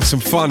 We're going to have some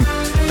fun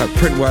at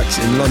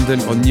Printworks in London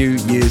on New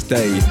Year's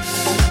Day.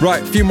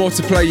 Right, a few more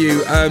to play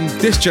you.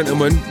 This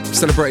gentleman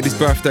celebrated his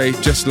birthday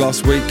just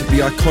last week,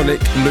 the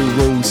iconic Lou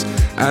Rawls,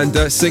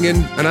 and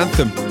singing an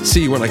anthem,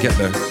 See You When I Get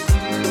There.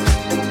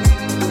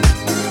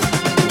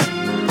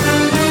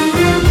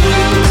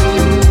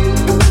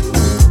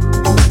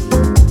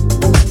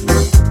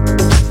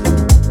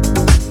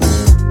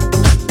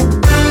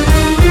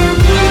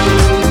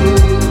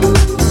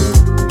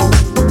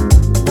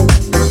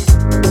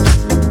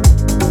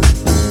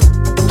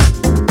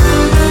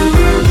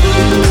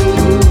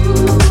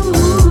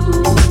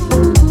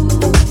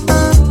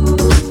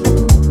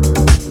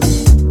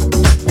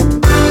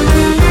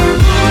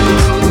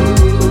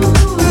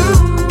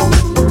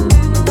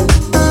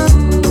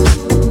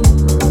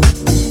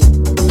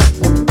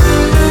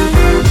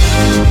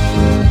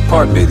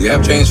 Pardon me, do you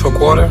have change for a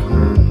quarter?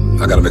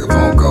 I gotta make a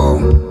phone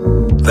call.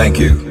 Thank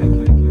you.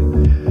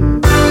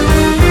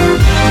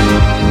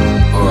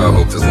 Oh, I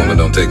hope this woman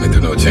don't take me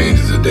through no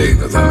changes today,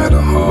 because I had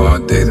a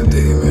hard day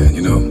today, man,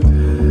 you know. Let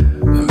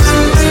me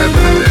see what's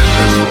happening there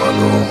before I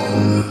go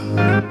home.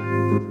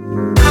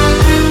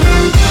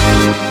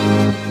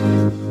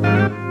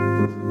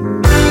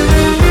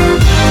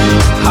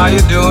 How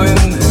you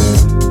doing?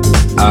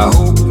 I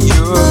hope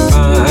you're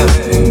fine.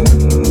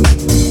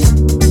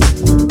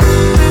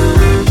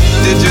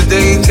 Did your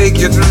day take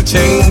you through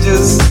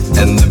changes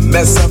and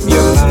mess up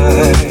your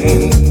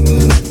mind?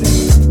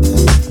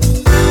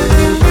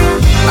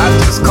 I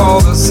just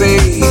called to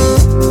say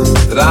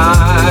that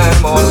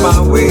I'm on my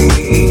way.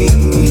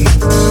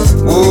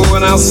 Oh,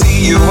 and I'll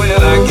see you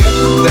when I get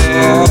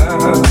there.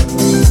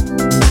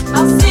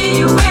 I'll see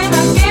you when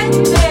I get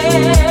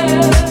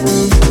there.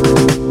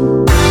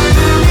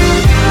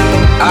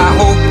 I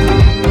hope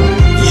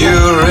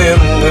you're in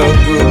a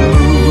good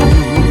mood.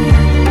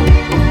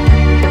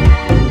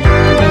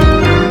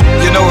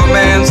 You know a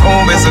man's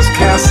home is his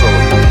castle,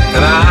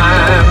 and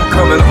I'm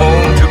coming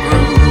home to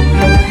groove.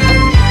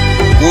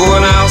 Oh,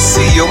 and I'll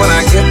see you when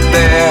I get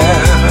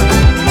there.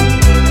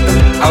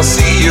 I'll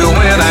see you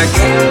when I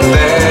get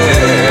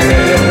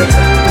there.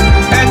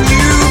 And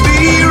you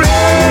be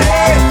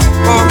ready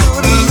for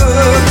good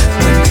love.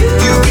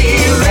 You be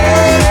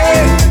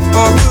ready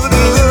for good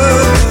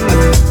love.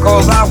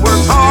 'Cause I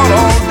worked hard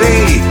all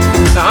day.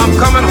 Now I'm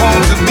coming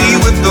home to be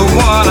with the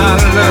one I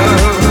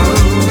love.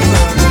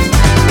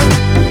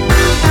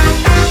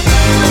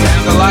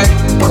 Candlelight,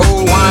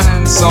 cold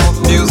wine, soft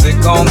music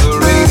on the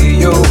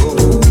radio.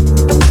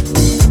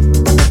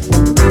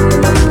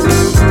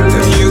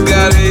 If you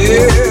got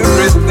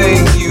everything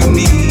you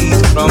need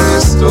from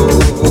the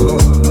store,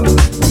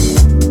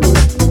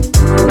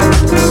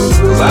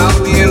 'cause I'll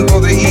be in for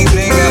the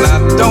evening and I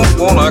don't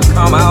wanna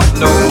come out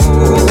no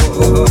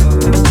more.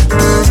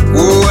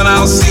 Oh, and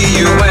I'll see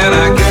you when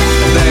I get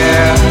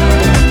there.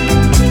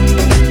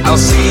 I'll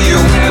see you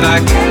when I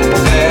get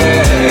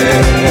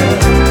there.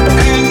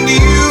 And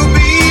you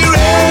be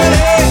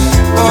ready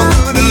for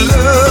good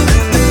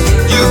loving.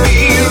 You be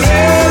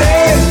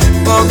ready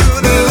for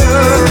good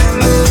loving.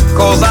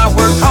 'Cause I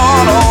worked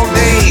hard all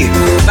day.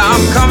 Now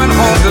I'm coming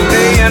home to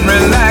lay and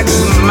relax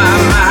my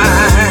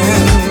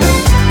mind.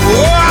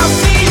 Oh, I'll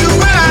see you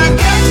when I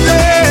get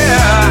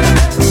there.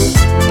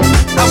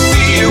 I'll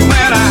see you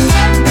when I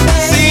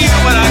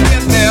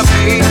get there,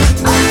 babe.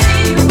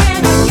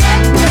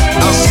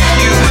 I'll see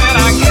you when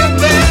I get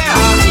there.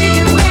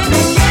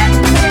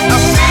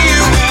 I'll see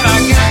you when I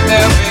get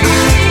there, babe.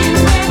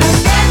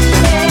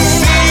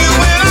 See you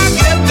when I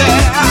get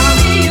there.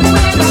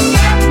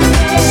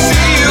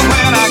 See you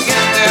when I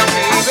get there,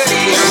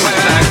 baby.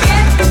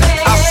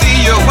 I'll see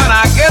you when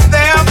I get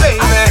there,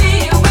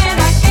 baby.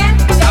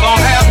 I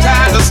don't have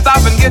time to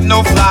stop and get no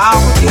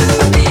flowers.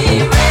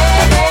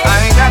 I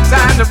ain't got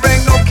time to bring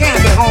no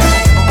candy home.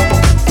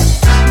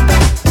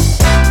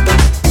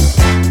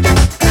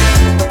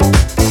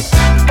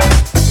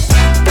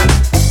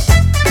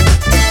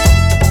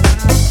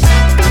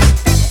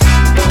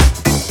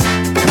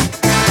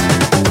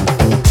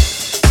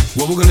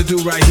 What we're gonna do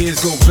right here is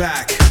go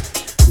back,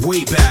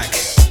 way back,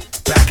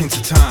 back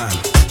into time.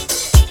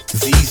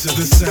 These are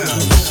the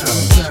sounds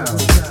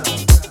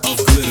of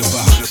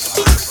Glitterbox.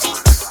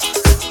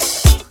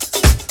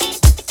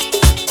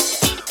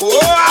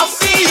 Oh, I'll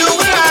see you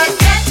when I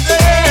get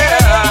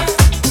there.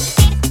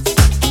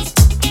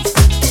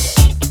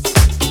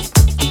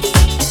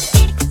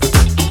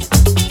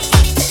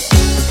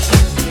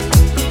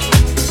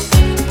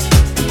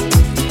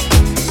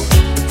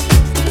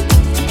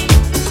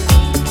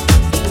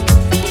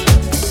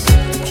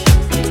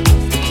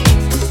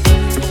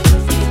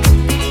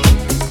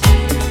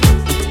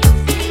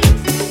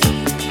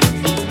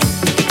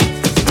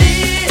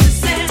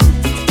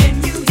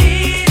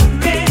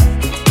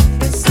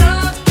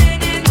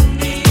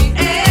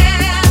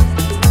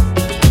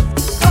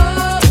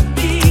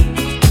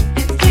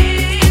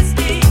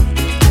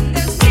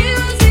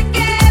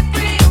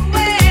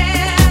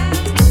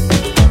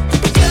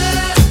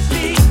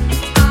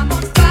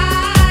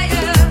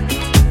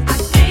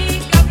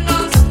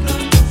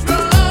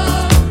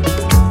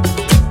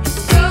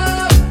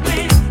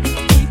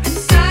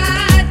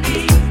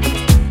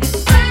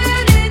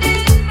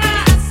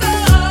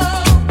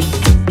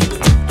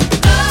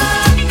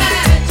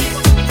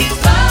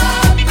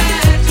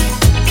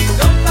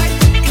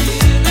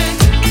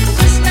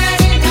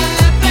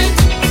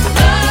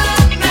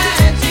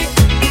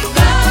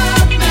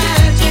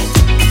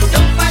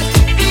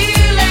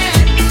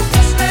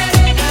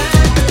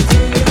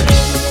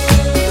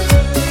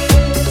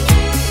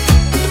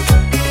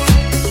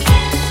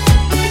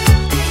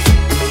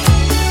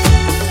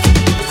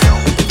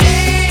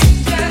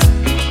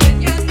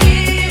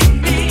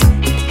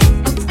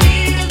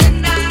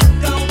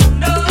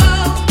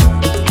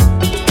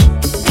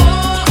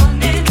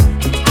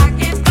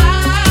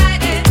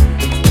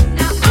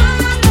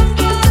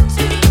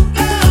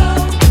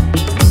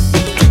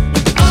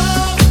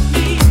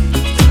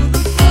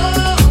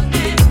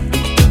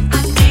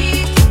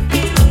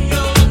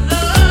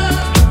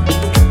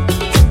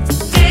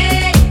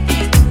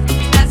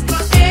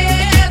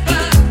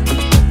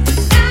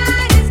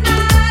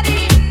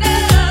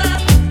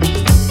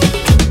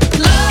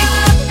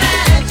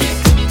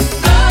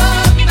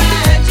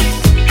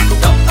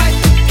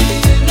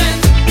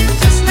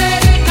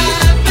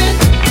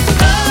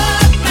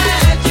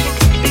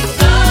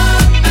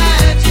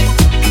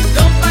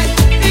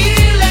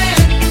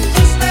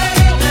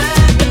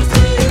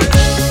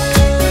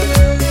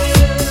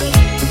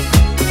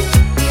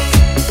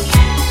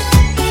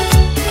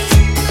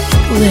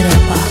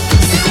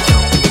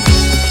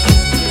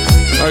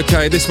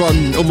 Okay, this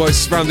one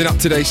almost rounding up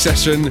today's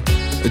session.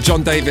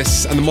 John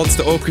Davis and the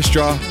Monster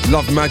Orchestra,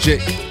 Love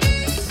Magic.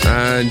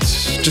 And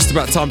just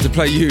about time to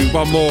play you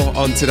one more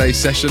on today's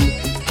session,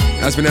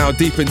 as we're now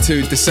deep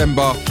into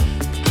December.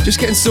 Just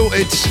getting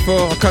sorted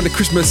for a kind of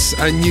Christmas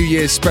and New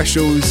Year's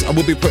specials. I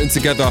will be putting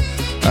together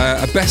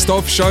a best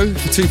of show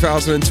for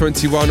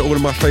 2021, all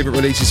of my favourite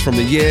releases from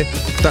the year.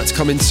 That's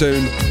coming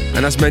soon.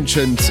 And as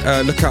mentioned,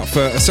 look out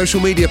for a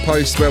social media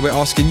post where we're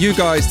asking you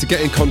guys to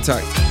get in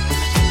contact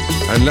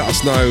and let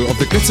us know of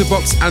the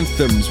Glitterbox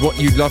anthems, what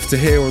you'd love to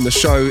hear on the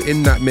show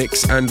in that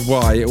mix and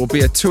why. It will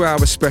be a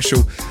 2-hour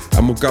special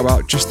and will go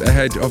out just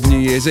ahead of New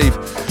Year's Eve.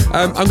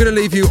 I'm going to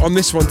leave you on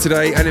this one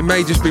today, and it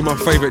may just be my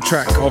favourite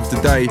track of the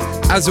day.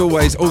 As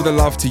always, all the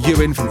love to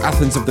Ewan from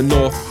Athens of the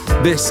North.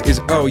 This is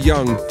Earl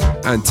Young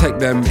and Take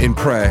Them in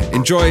Prayer.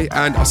 Enjoy,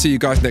 and I'll see you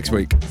guys next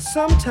week.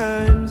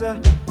 Sometimes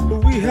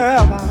we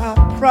have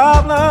our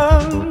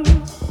problems,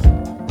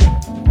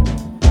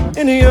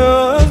 and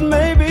yours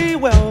may be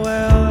well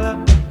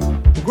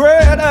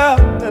greater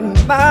than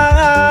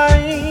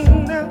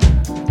mine.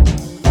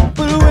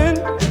 But when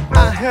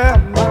I have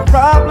my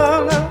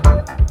problem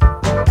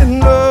and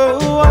no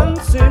one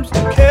seems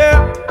to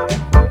care,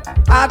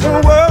 I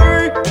don't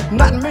worry,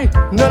 not me,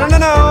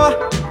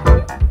 no.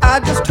 I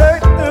just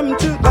take them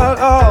to the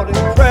Lord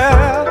in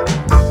prayer,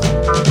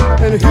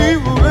 and He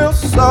will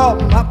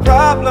solve my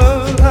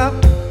problem.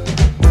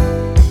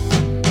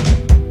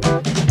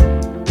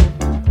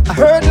 I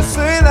heard you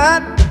say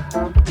that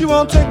you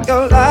won't take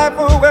your life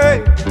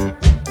away,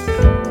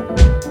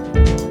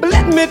 but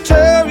let me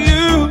tell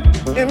you,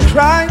 in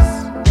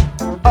Christ,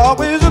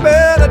 always a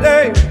better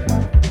day.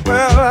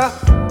 Well,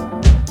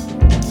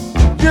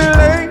 you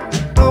lay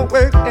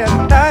awake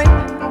at night,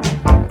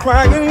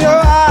 crying your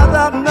eyes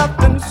out,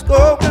 nothing's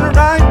going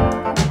right,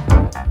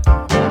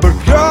 but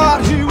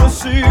God, He will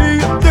see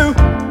you through.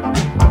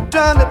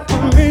 Done it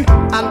for me,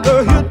 I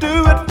know He'll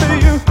do it for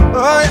you.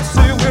 Oh yes,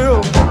 He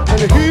will,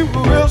 and He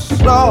will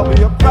solve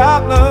your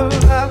problem.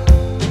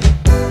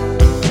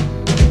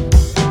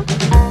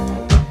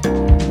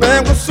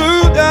 Man will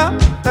soothe ya,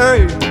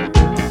 hey.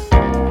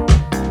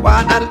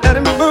 Why not let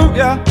Him move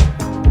ya?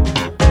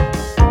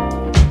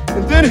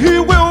 And then He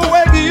will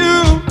wake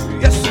you,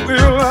 yes He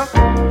will.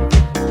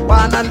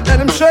 Why not let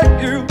Him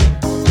shake you?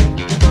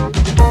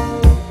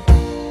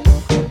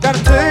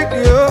 Gotta take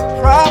your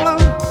problem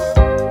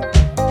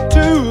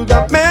to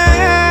the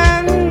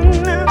man.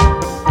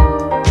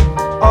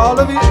 All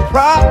of your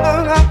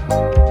problems,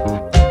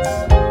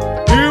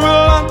 He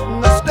will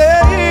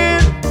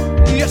understand,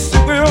 yes He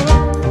will.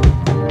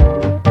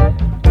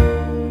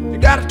 You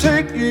gotta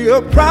take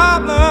your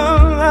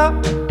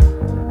problem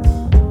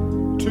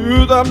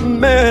to the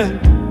man,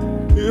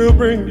 He'll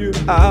bring you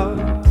out.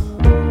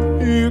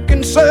 You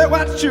can say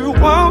what you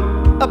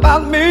want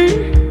about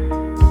me,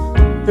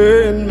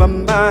 in my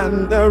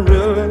mind there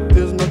really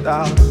is no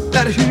doubt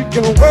that He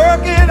can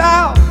work it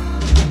out.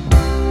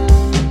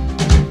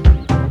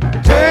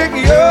 Take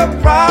your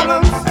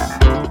problems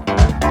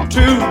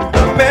to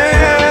the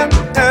man,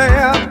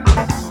 yeah.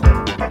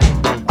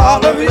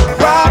 All of your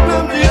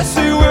problems, yes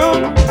He will.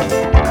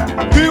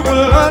 He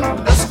will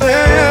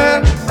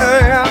understand,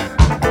 yeah.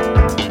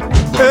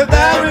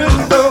 There is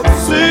no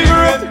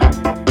secret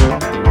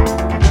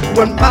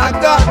what my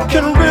God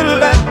can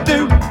really do.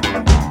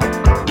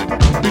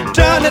 He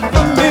done it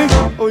for me,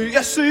 oh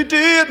yes He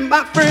did,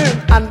 my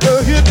friend. I know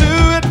He'll do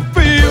it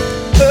for you.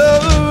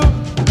 Oh,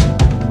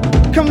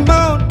 come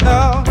on.